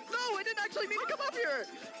 No, I didn't actually mean to come up here!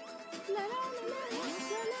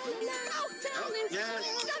 Yes!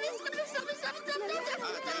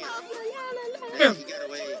 Hmm. Damn, he got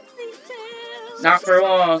away. Not for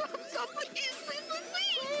long. Stop, please, please,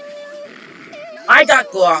 please! I got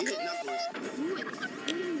He Glock. hit Knuckles.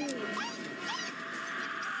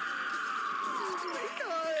 Oh my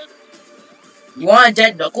God! You want a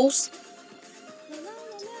dead Knuckles?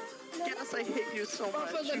 Yes, I hate you so much.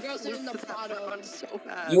 for the girls in the bottom. I'm so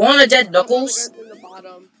bad. You want a dead Knuckles? Girls in the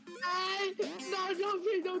bottom. No,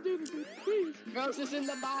 don't do this, please. Girls is in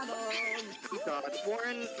the bottom. Oh God,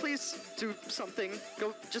 Warren, please do something.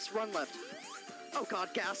 Go, just run left. Oh God,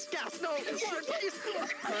 gas, no, Warren, please.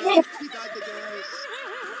 He died the gas.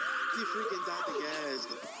 He freaking died the gas.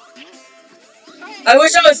 I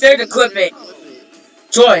wish I was there to clip it.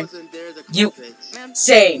 Joy, I wasn't there to you- clip it. Man,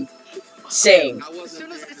 same. as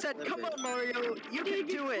soon as I said, "Come on, Mario, you can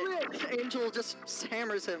do it," Angel just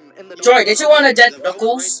hammers him in the. Joy, did you want a dead If I was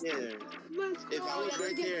Knuckles? right there, if I was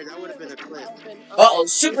right there, that would have been a clip. Uh-oh,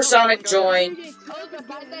 Supersonic joined. Oh, the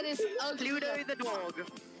guy that is ugly. Pluto the dog.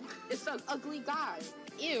 It's an ugly guy.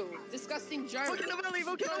 Ew, disgusting German. Volcano Valley,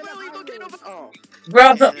 Volcano Valley, Volcano Valley. Oh.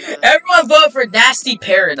 Bro, everyone vote for Nasty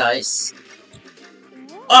Paradise.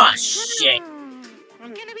 Oh shit.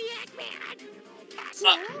 I'm gonna be Eggman.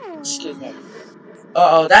 Excuse me.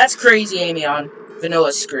 Uh-oh, that's crazy Amy on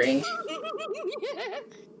Vanilla's screen.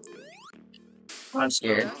 I'm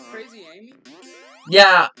scared. That's crazy, Amy.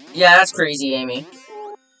 Yeah, that's crazy Amy.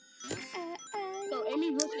 So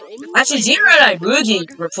Amy versus Amy. Actually,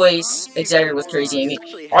 GRNimoogi replaced Xavier with Crazy Amy.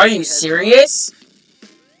 Are you serious?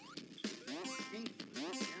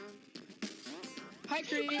 Hi,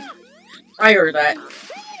 Cream. I heard that. No one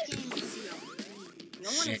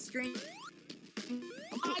Shit. is screaming.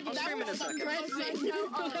 I'll scream in a second.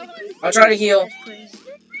 I'll try to heal. God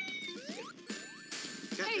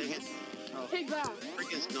dang it. Take that.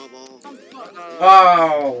 Freaking snowball. I'm fucked.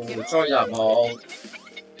 Oh, Troy got mauled.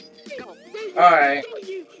 Alright.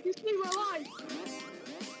 You see my life.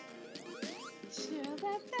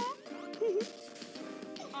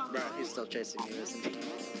 Bro, he's still chasing you, isn't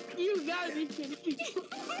he? You gotta be kidding me.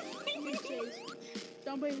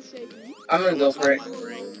 Somebody save me. I'm gonna go for it.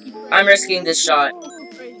 I'm risking this shot.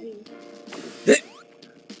 Crazy.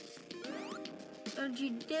 Don't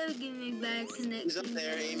you dare give me bad connection. He's up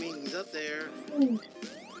there, Amy. He's up there.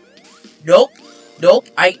 Nope.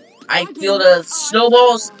 I feel the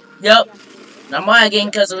snowballs. Yep. I'm lagging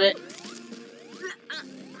because of it.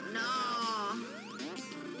 No. I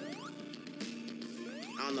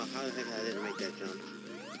don't know how the heck I didn't make that jump.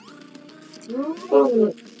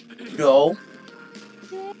 No.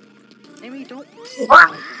 Amy, don't.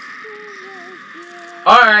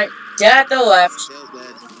 Alright. Get at the left. Tails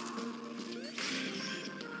dead.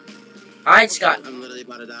 I just got. I'm literally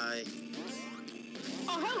about to die.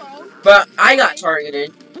 Oh, hello. But I got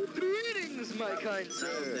targeted. Greetings, my kind Tails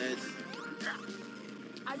sir. dead.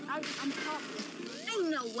 I'm top. Ain't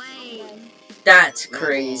no way. That's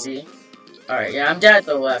crazy. Alright, yeah, I'm dead at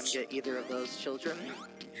the left. Get either of those children.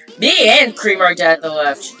 Me and Cream are dead at the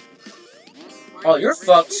left. Oh, you're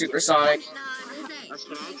fucked, Supersonic. That's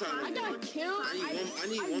what I'm trying I to do. got killed. I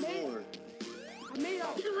need one more. I made a.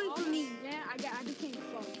 Get away from me. Yeah, I became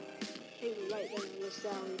fucked. Hey, right there, Miss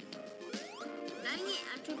Sally. Dang it,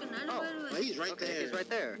 I took another Oh, one. Oh, he's right Okay, there. he's right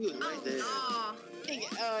there. He was right there. Oh,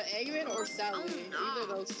 Eggman or Sally? Either of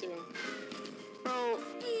those two. Bro,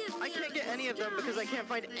 I can't get any of them because I can't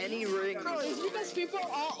find any rings. Bro, it's because people are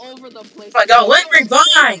all over the place. Oh my god, let me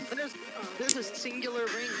revive! There's a singular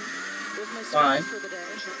ring There's my Fine. for the day. I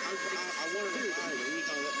wanted to revive, but he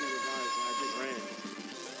gonna let me revive, so I just ran.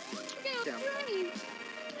 Down.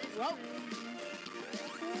 Well,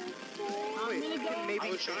 I'm Wait, gonna go. maybe I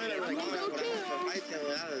was trying to I'm gonna revive, go but I had kill. to hightail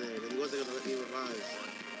it out of there, but he wasn't gonna let me revive.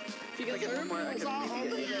 Because I get one more, I everyone was can all maybe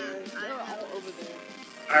over get there. They were all over there.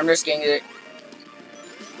 I'm risking it.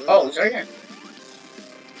 Oh, it's right here.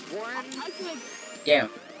 Warren, I could. Damn.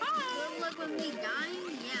 Good luck with me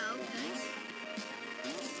dying? Yeah, okay.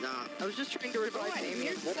 Nah, I was just trying to revive Oh, I Amy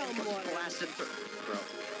hear and Warren comes someone. blasted through. Bro.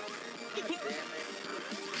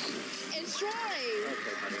 And try.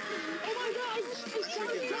 Okay, buddy. Oh my god, I just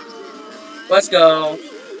shot him. Let's go.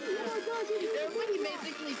 Everybody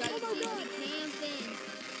basically died. Oh my god. Camping.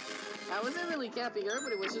 I wasn't really camping,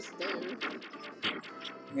 everybody was just there.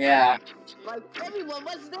 Yeah. Like, everyone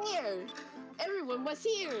was there! Everyone was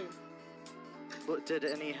here! What, did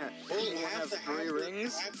any have 3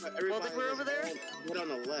 rings while they were over there? Right on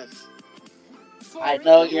the left. For I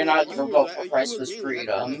know real. you're not You your were- vocal you price were was being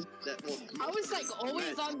freedom. left that- well, I was like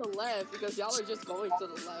always on the left because y'all are just going to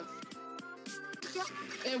the left.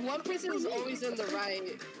 And one person is always in the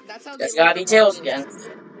right. That's how That's they gotta be live Tails in again.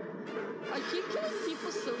 I keep killing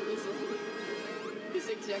people so easily. This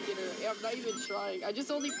executor, I'm not even trying. I just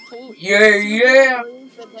only pull. Yeah, yeah. And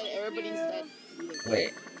then everybody's dead.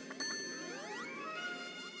 Wait.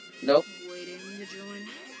 Nope. Waiting to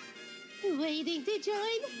join. Waiting to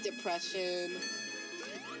join. Depression.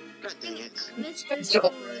 God dang it. Mr. Oh,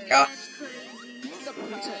 Sword, God. that's crazy. He's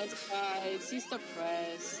depressed, guys. He's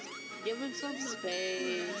depressed. Give him some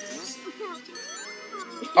space.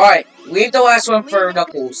 Alright, leave the last one for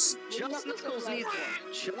Knuckles. Just Knuckles needs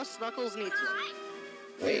one. Just Knuckles needs one.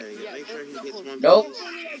 Wait. Yeah, make sure he gets one. Nope.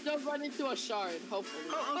 Hopefully I don't run into a shard.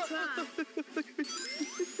 Hopefully. I'll try.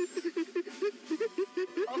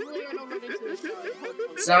 Hopefully I don't run into a shard. Hopefully.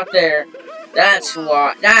 It's not there. That's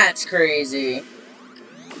why. That's crazy.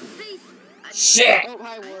 Please. Shit. Oh,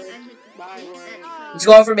 hi, I Ward. hit Bye, Ward. He's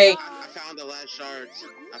going for me. I found the last shards.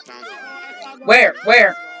 I found it. Where?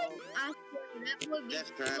 Where? I that would be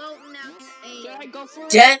Death trap. floating out the Should air. I go for it?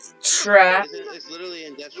 Death trap. It's literally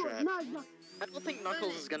in Death Trap. I don't think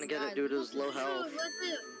Knuckles is gonna get it due to his low health.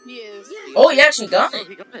 He is. Oh, he actually got Oh, it.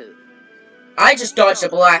 he got it. I just dodged a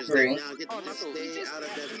black Just ring. now, just stay out of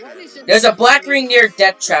Death Trap. There's a black ring near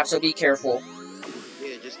Death Trap, so be careful.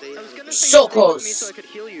 Yeah, just stay I out was of gonna Death say So stay with me close. so I could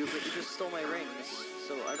heal you, but you just stole my rings.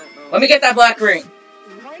 So I don't know. Let me get that black ring.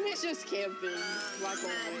 Mine is just camping. Black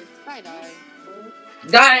over. Tie-dye.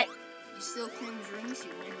 Got it. You still claim rings,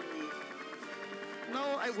 you won't believe. No,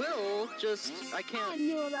 I will. Just I can't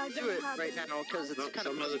do it right now because it's kind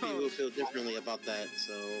of Some other people postponed. feel differently about that,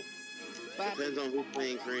 so But depends on who's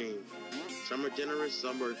playing cream. Some are generous,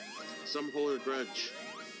 some hold a grudge.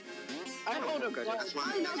 I hold a Okay. grudge. That's why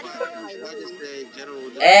I just say general.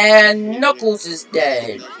 And Knuckles is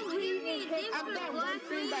dead. I'm that one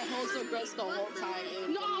friend that holds a grudge the whole time.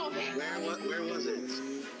 And no! Where was it?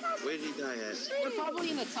 Where did he die at? We're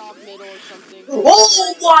probably in the top middle or something.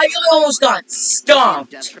 Oh my! I almost got Death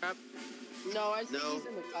stomped. Trap. No, I think No. he's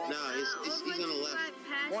in the top. No, he's on the left.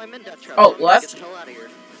 Well, I'm in Death Trap. Oh, so left? Get the hell out of here.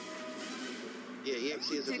 Yeah,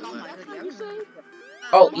 EXE is on the left. That's what you say?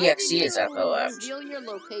 Oh, Why EXE did is at the you left. reveal your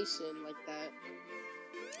location like that?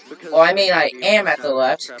 Because Well, I mean, I you am at the sound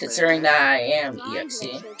left, Trap considering anyway. that I am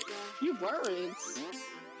EXE. You weren't.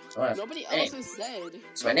 So that's Nobody my name. else is dead.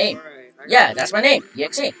 That's my name. Yeah, that's my name.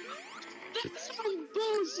 EXE. That's some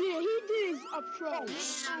bullshit. He did a pro.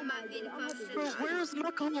 That might be the Bro, where's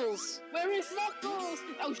Knuckles? Where is Knuckles?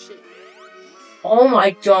 Oh shit. Oh my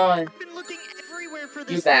god. I've been looking everywhere for this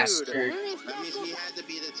You dude. bastard. Where is That means he Knuckles? had to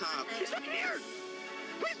be the top. He's right here.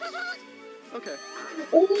 Okay.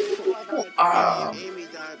 Ah. Amy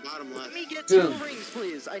died bottom left. Let me get Dude. 2 rings,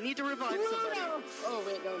 please. I need to revive somebody. Oh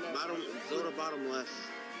wait, no. Go to bottom left.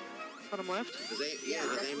 Bottom left. Cause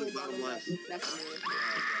Amy's bottom left.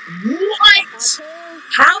 What?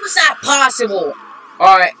 How is that possible?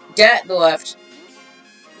 Alright, dead the left.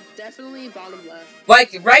 Definitely bottom left.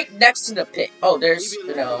 Like, right next to the pit. Oh, there's Maybe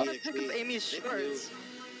Vanilla. EXE. Pick up Amy's shards.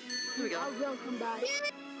 Here we go. I'll welcome back.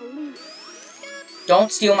 Police.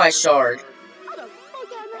 Don't steal my shard. How the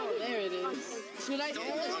fuck I Oh, there it is. Should I steal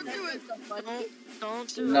Don't it? do it. Button?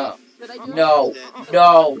 Don't do No. Should I do it? No.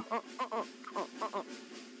 No.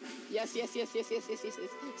 Yes. Skid.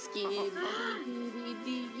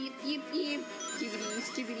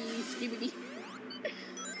 Skibidi.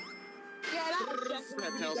 Yeah,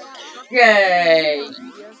 that was Yay.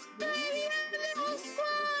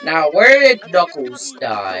 Now, where did Knuckles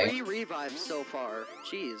die? 3 revives so far.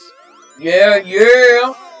 Jeez. Yeah.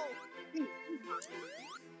 Yeah,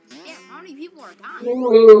 I don't even people are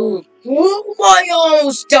dying. Ooh, I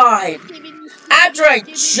almost died. After I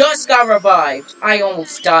just got revived, I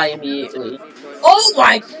almost died immediately. Oh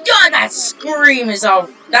my god, that scream is all.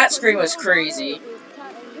 That scream was crazy.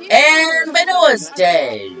 And Vanilla's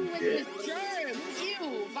dead. With the germs,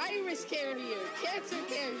 ew, virus carrier, cancer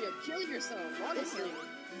carrier, kill yourself, honestly.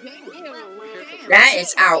 Ew. That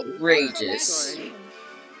is outrageous.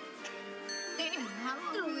 Damn, how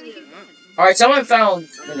long will it Alright, someone found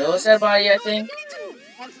Vanilla's dead body, I think.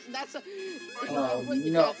 That's a. Oh,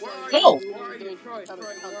 no. Oh!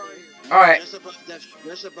 Alright.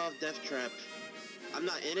 Just above Death Trap. I'm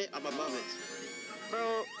not in it, I'm above it.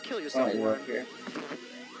 Bro, kill yourself, Alright, Warren. here.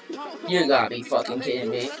 You gotta be fucking kidding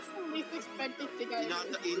me. That's the least expected thing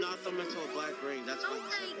You knocked them into a black ring, that's why you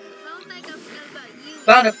don't think I'm about you.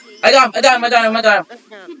 Found him! I got him!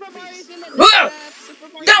 Super Mario's in the Whoa! death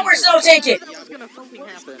trap. That was so take it! That was gonna fucking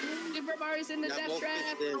happen. Super Mario's in the death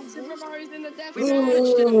trap. Super Mario's in the death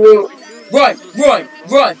Ooh. Run!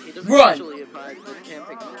 He doesn't Run! actually abide the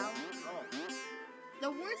camping. The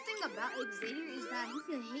worst thing about Xavier is that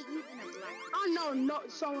he can hit you in a black. Oh no,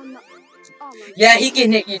 someone. Oh my. Yeah, he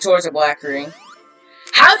can hit you towards a black ring.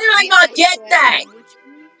 How did I not get that?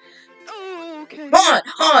 Oh, okay. Come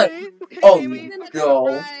on! Okay, Oh, Amy.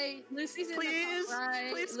 no. Lucy's in Please, the top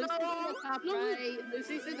right. please Lucy's in the no. top right.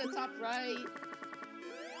 Lucy's in the top right.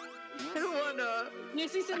 I don't wanna.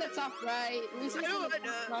 Lucy's in the top right. Lucy's in the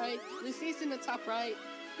top right. Lucy's in the top right.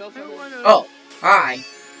 Go for I don't it. wanna. Oh, hi.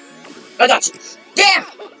 I got you. Damn!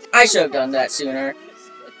 I should have done that sooner.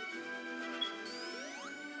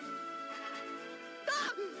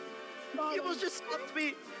 He almost just stopped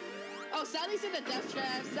me. Oh, Sally's in the death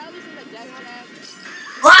trap. Sally's in the death trap.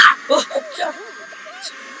 Ah!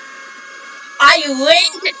 I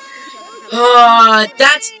landed.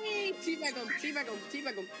 That's. Teabag him, teabag him,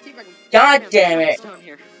 teabag him, teabag him. God damn it. It's down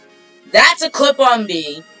here. That's a clip on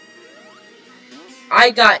me.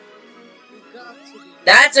 I got.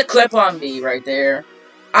 That's a clip on me right there.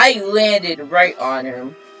 I landed right on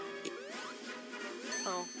him.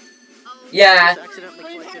 Oh. Yeah. Just accidentally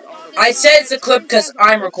collected all of I said it's a clip because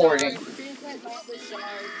I'm recording.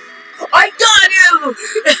 I got him!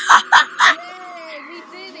 Yay, we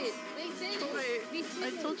did it! We did it! Wait, We did I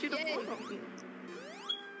it! told you to Yay. follow me.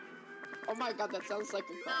 Oh my god, that sounds like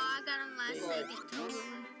a No, car. I got him last second, totally.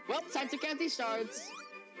 Well, time to count these shards.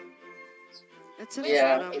 It's in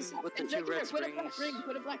Yeah. the bottom with the two red Put a black springs. ring,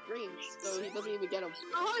 put a black ring, so he doesn't even get them.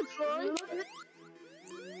 Oh, Troy.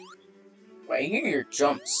 Wait, I hear your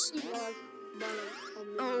jumps.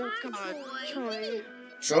 Oh god, Troy.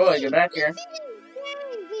 Troy, get back here.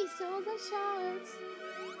 Yay, we sold the shards.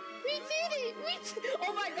 We did it!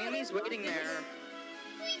 Oh my god! Amy's waiting there.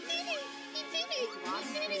 We did it! We did it! We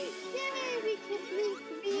did it! Yay! We can't believe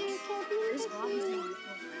it.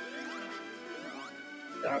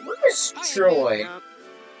 Where's Troy?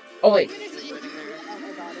 Oh, wait. Amy's waiting there.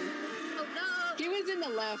 I got him. Oh no! He was in the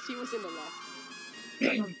left. He was in the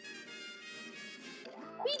left.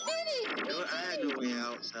 We did it! I had no way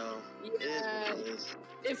out, so it is what it is.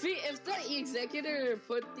 If the executor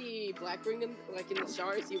put the black ring in the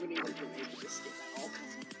shards, he wouldn't even be able to skip at all.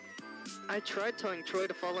 I tried telling Troy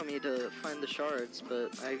to follow me to find the shards,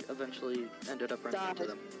 but I eventually ended up running into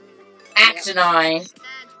them. Axonine.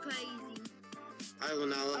 That's crazy. I will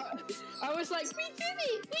now. I was like, we did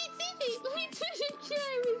it! We did it! We did it! Yay!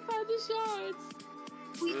 We found the shards!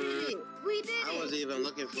 We did it. We did I it. wasn't even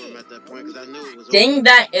looking for him at that point because I knew it was. Saying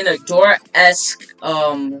that in a Dora-esque,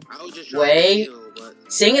 I was just trying way. to heal, but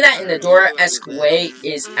Saying that in the Dora-esque way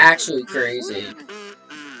is actually crazy.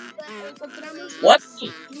 What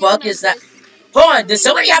the fuck is that? Hold on, does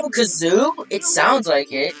somebody have a kazoo? It sounds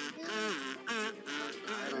like it. I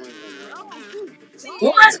don't even know.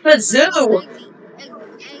 Who has a kazoo?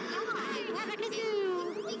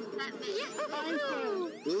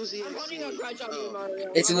 Lucy I'm and holding a C. grudge on you, Oh.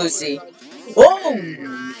 Mario. It's I'm holding Lucy. a grudge. Oh! I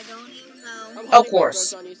don't even know. I'm Of holding a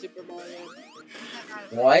course. grudge on you, Super Mario.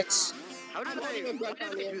 What? How I'm did holding a grudge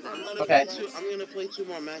on you. Okay. I'm gonna play two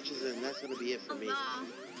more matches and that's gonna be it for me.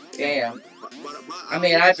 Damn. But I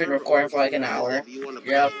mean, I've been recording for like an hour. If you wanna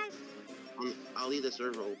play, Yep. I'll leave the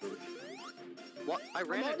server open. What? I I'm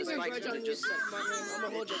ran into holding a spikes grudge and on it you, just. Super Mario. I'm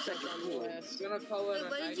gonna hold your grudge on you, ass. Wait,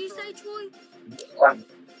 what did you say, Troy?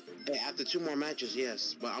 Hey, after two more matches,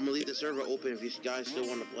 yes. But I'm gonna leave the server open if you guys still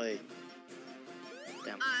wanna play.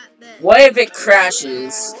 Damn. Bet. What if it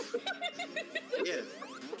crashes? Yeah.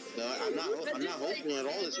 So I'm not hoping at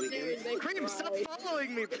all this weekend. Cream, stop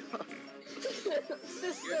following me, bro.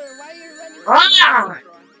 Sister, why are you running? Ah!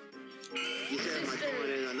 You said my phone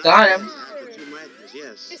in another Got him. match after two matches,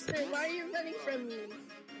 yes. Sister, why are you running from me?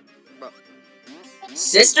 Bro.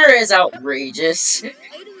 Sister is outrageous. Hey,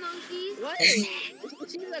 the monkeys. What?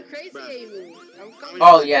 She's a crazy Amy.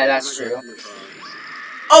 Oh, yeah, that's true.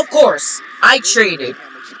 Of course, I traded.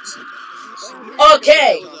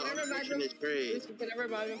 Okay,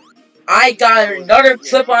 I got another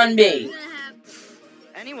clip on me.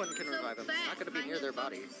 Anyone can revive him. Not gonna be near their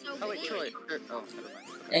body. Oh wait, Troy. Oh, never mind.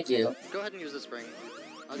 Okay. Thank you. Go ahead and use the spring.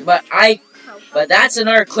 But that's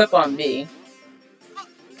another clip on me.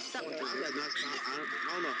 That one. I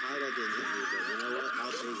don't know how that didn't hit me, but you know what?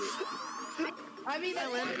 I'll take it. I mean, I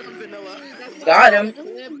landed on vanilla. Got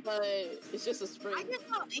him. But it's just a spring.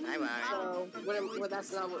 Bye-bye. So, well,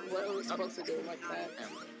 that's not what we're supposed to do like that.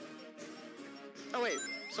 Oh wait,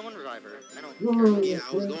 someone revive her. I don't care. Yeah,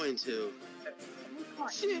 I was going to.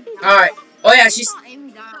 Alright. Oh yeah, she's... Stop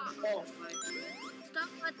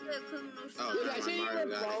at the criminal Oh, Dude, my I think Mario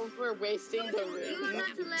you're got wrong for wasting the ring.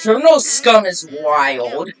 Criminal scum is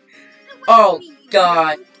wild. Oh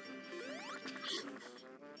god.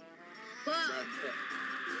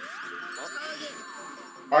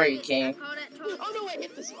 Are you king? Oh no, wait,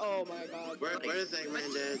 hit this. Oh my god. Where's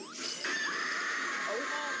Eggman dead?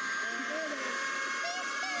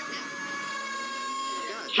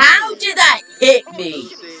 How did that hit me?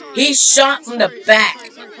 He shot from the back.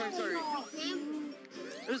 Sorry.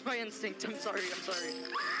 It was by instinct. I'm sorry.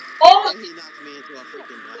 Oh! He knocked me into a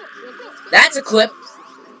freaking black. That's a clip.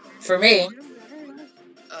 For me.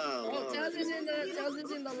 Oh, Tails is in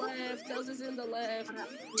the left. Tails is in the left.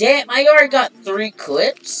 Damn, I already got 3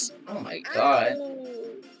 clips? Oh my god.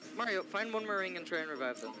 Mario, find one more ring and try and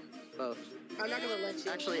revive them. Both. I'm not gonna let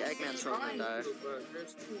you. Actually, Eggman's probably gonna die.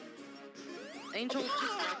 Angel,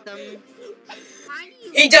 just let them.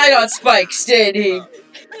 He died on spikes, did he?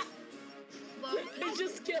 I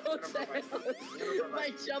just killed Tails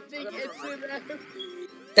by jumping into them.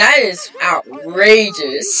 That is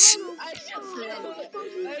outrageous. I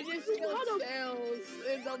just killed Tails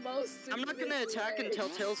in the most. I'm not gonna attack until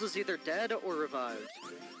Tails is either dead or revived.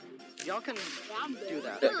 Y'all can do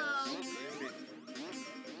that.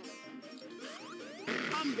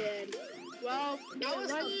 I'm dead. Well, that was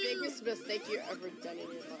the biggest mistake you ever done in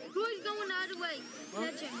your life. Who's going the other way?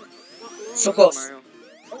 Catch him. So close. Mario.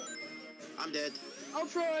 I'm dead. Oh,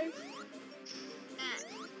 Troy.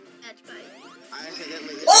 That's right. I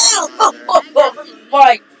accidentally hit Oh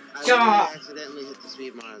my god. I accidentally hit the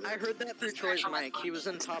speed monitor. I heard that through Troy's mic. He was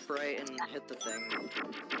in top right and hit the thing.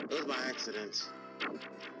 It was by accident.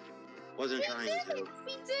 Wasn't trying to.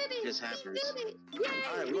 We did it. Just happened.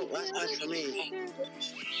 Alright, well, last match for me.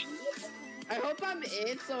 I hope I'm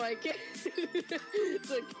in so I can to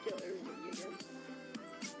kill everybody again.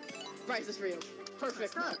 Bryce is real.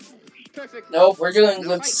 Perfect. Perfect. Nope, we're doing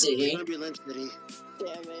Lip It's City. gonna be Lynch City.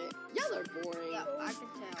 Damn it. Y'all are boring. I can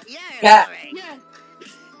tell. Yeah. Yeah.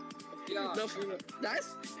 No, for real.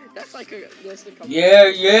 That's like a listen.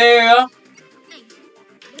 Yeah.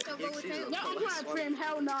 So go with Tails. No, I'm gonna trim.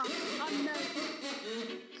 Hell no. I'm not.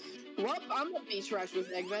 Well, I'm gonna be trash with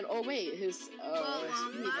Eggman. Oh wait, his speed,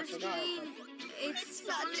 I forgot. It's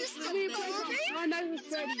just I mean, my name is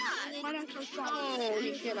Freddy. My name is Freddy. Oh,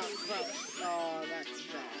 he cannot crush. Oh, that's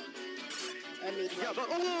bad. I mean, Yeah, but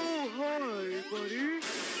oh, hi, buddy.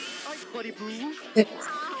 Hi, buddy boo.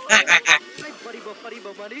 Hi,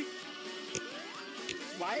 buddy.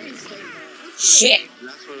 why are you saying that? Shit.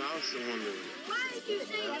 That's what I was wondering. Why did you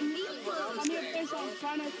say me? I'm here face on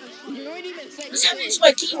Final You ain't even say What's happening to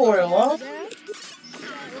my keyboard, huh?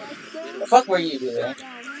 The fuck were you doing?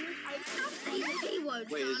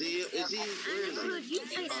 Wait, is he, where is he?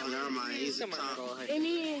 Oh, never mind, he's at top.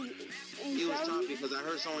 He was top because I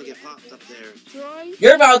heard someone get popped up there.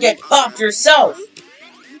 You're about to get popped yourself.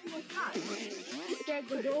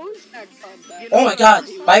 Oh my god,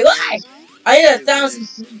 my life! I hit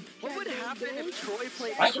 1,000. What would happen if Troy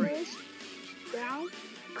played Why? free? Down.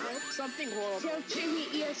 something horrible. Tail Chimney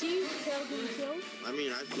ESE. Tail Green Kill. I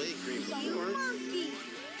mean, I played Cream before.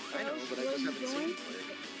 I know, but I just haven't seen him play.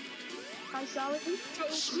 High Solid.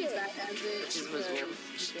 Shit. He's miserable.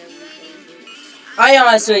 I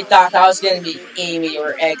honestly thought that was gonna be Amy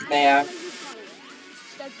or Eggman.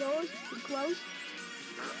 That goes close.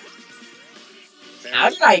 How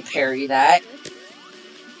did I parry that?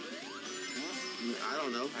 I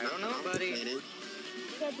don't know, buddy.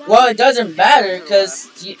 Well, it doesn't matter because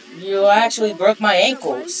you actually broke my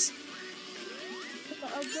ankles.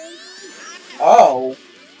 Oh.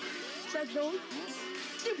 That goes.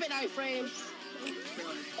 Stupid iframes.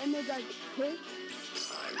 And then that hit.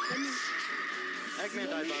 Eggman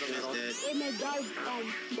died bottom middle. And then died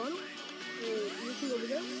bottom. You see over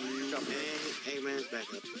there? Eggman's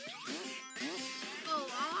back up. Oh, all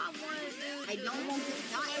I want to do I don't want to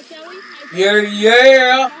die. Shall we?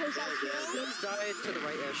 Yeah. Let's die to the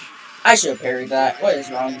right-ish. I should have parried that. What is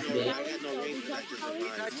wrong with I me? got no rings, but I just Die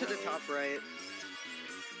revived. to the top right.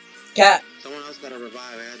 Cat. Someone else got to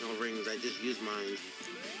revive. I had no rings. I just used mine.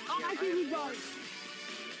 Oh, I can revive.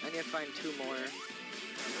 I need to find 2 more.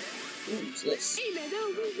 Who's this? Hey man, that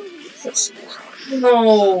was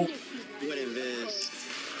No. You went invis.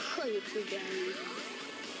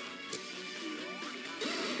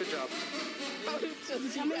 Good job.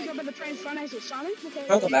 How many up at the train front as a Sonic? Okay.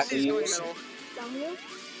 Welcome back to He's you. going middle. Down here.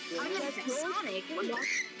 I'm not Sonic.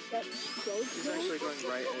 That's close. He's actually going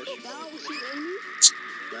right-ish. Now she in me.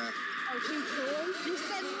 Yeah. Oh, she Troy. You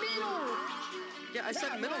said middle. Yeah, I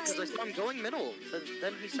said middle because I saw him going middle.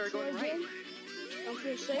 Then he started going right.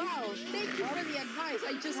 Okay, safe. Wow, thank you for the advice.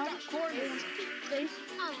 I just got cornered. Safe.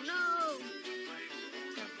 Oh no.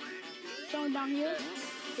 Someone down here.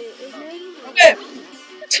 Okay.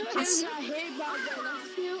 Kim got hit by the left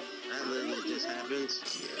field. That literally just happens.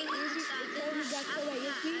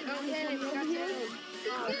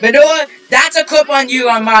 But you know what? That's a clip on you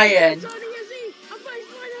on my end.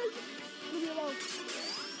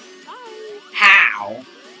 How?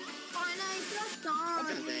 God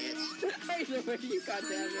dang it. I know where you got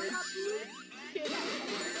damaged.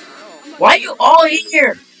 Why are you all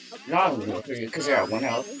here? No, I'm gonna go for you because you're at 1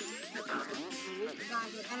 health.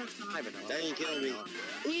 That didn't kill me.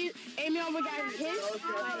 Amy over got hit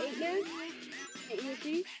by 8 men. 8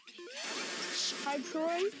 UC. Hi,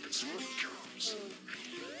 Troy.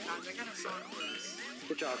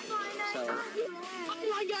 Good job. So, Oh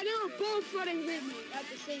my god, they were both trying to hit me at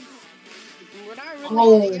the same time. We're not really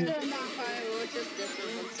Oh. we're just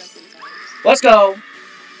different from second times. Let's go.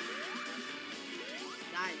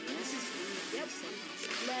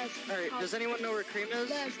 Left. alright, does anyone know where Cream is?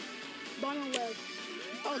 Left. Bottom left.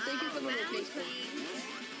 Oh, thank you for the location.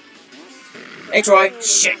 Hey, Troy.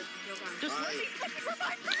 Shit. Just let me fucking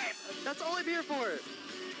revive Cream! That's all I'm here for!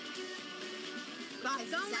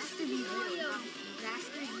 Guys, that's to be real. That's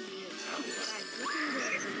to be real. Guys, look at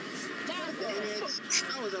this. Dang it. I was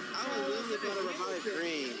literally about to revive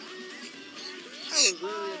Green. I was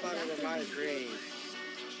literally about to revive Green.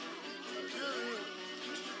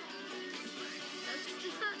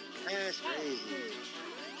 That's crazy.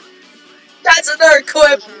 That's another I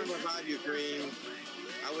clip. was trying to revive you, Green.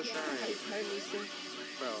 I was trying.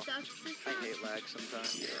 Bro, I hate lag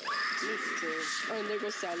sometimes. Me too. Oh, and there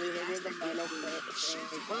goes Sally. There goes the final play.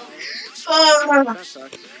 Ah. That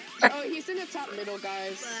sucks. Oh, he's in the top middle,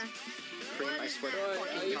 guys. Cream, I swear to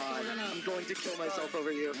fucking God, I'm going to kill myself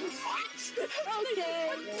over you. Okay. Are you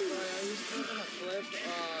still gonna flip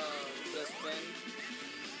the spin?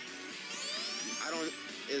 I don't.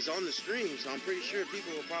 It's on the stream, so I'm pretty sure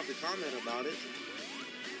people will probably comment about it.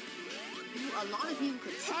 A lot of people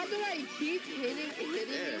could see How do I keep hitting Yeah.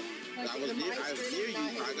 you? I was near you. I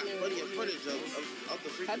got plenty of footage of the How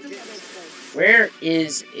freaking does that make hits. sense? Where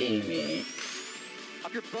is Amy?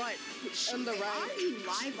 Up your butt! On the Are right. you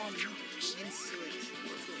live on Switch?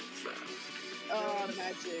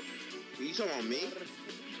 Magic. You talking about me?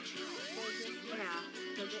 Yeah.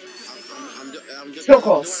 I'm just So doing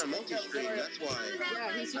close. a multi-stream. That's why.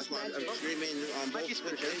 Yeah, he's That's just why I'm magic. streaming on both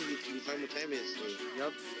Twitch and YouTube simultaneously.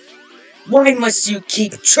 Yup. Why must you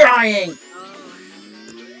keep trying?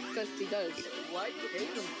 Because he does. Why do you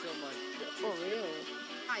hate them so much? For real.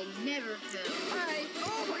 I never could. Hi.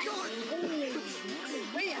 Oh my god.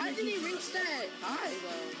 Wait, how did he reach that high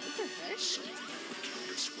though? What the heck?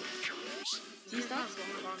 He's not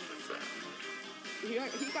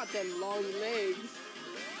He got them long legs.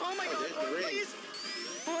 Oh my Oh, God! there's the ring. Please!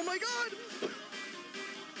 Oh my God!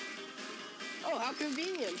 Oh, how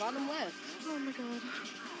convenient. Bottom left. Oh my God.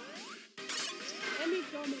 Let me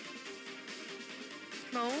film it.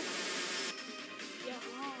 No. Yeah.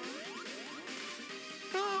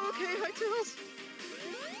 Oh, okay. Hi, Tails.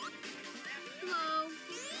 Hello.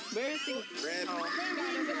 Where is he? Red. Oh,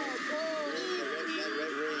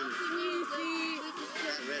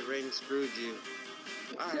 That red ring screwed you.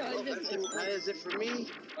 Alright, well, that is it for me.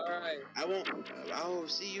 Alright. I will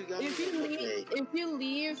see you guys. If you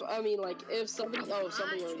leave, I mean, like, if somebody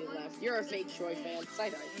already left. You're a fake Troy fan.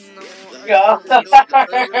 Side eye. No. Yeah. The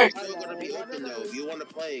server's still gonna be open though. If you want to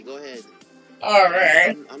play, go ahead.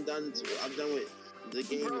 Alright. I'm done with the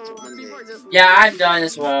game until Monday. Yeah, I'm done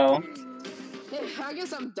as well. I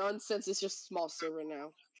guess I'm done since it's just small server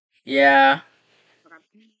now. Yeah.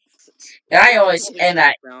 And I always end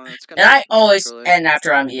that. And I always end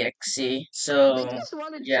after I'm EXC. They So, just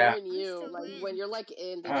want to yeah. join you, like when you're like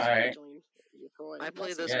in. They just Alright. want to join you, Troy. I play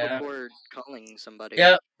That's this Yeah. before calling somebody.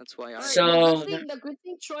 Yep. That's why I. So- the good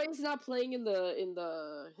thing Troy is not playing in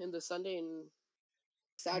the Sunday and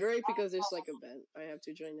Saturday because there's like event. I have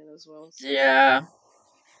to join in as well. So. Yeah.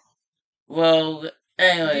 Well, Do you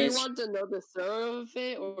anyways. want to know the server of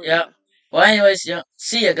it or? Yep. Yeah? Well, anyways, yeah.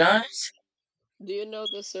 See ya, guys. Do you know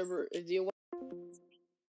the server? Do you want?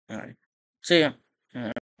 Alright. See ya.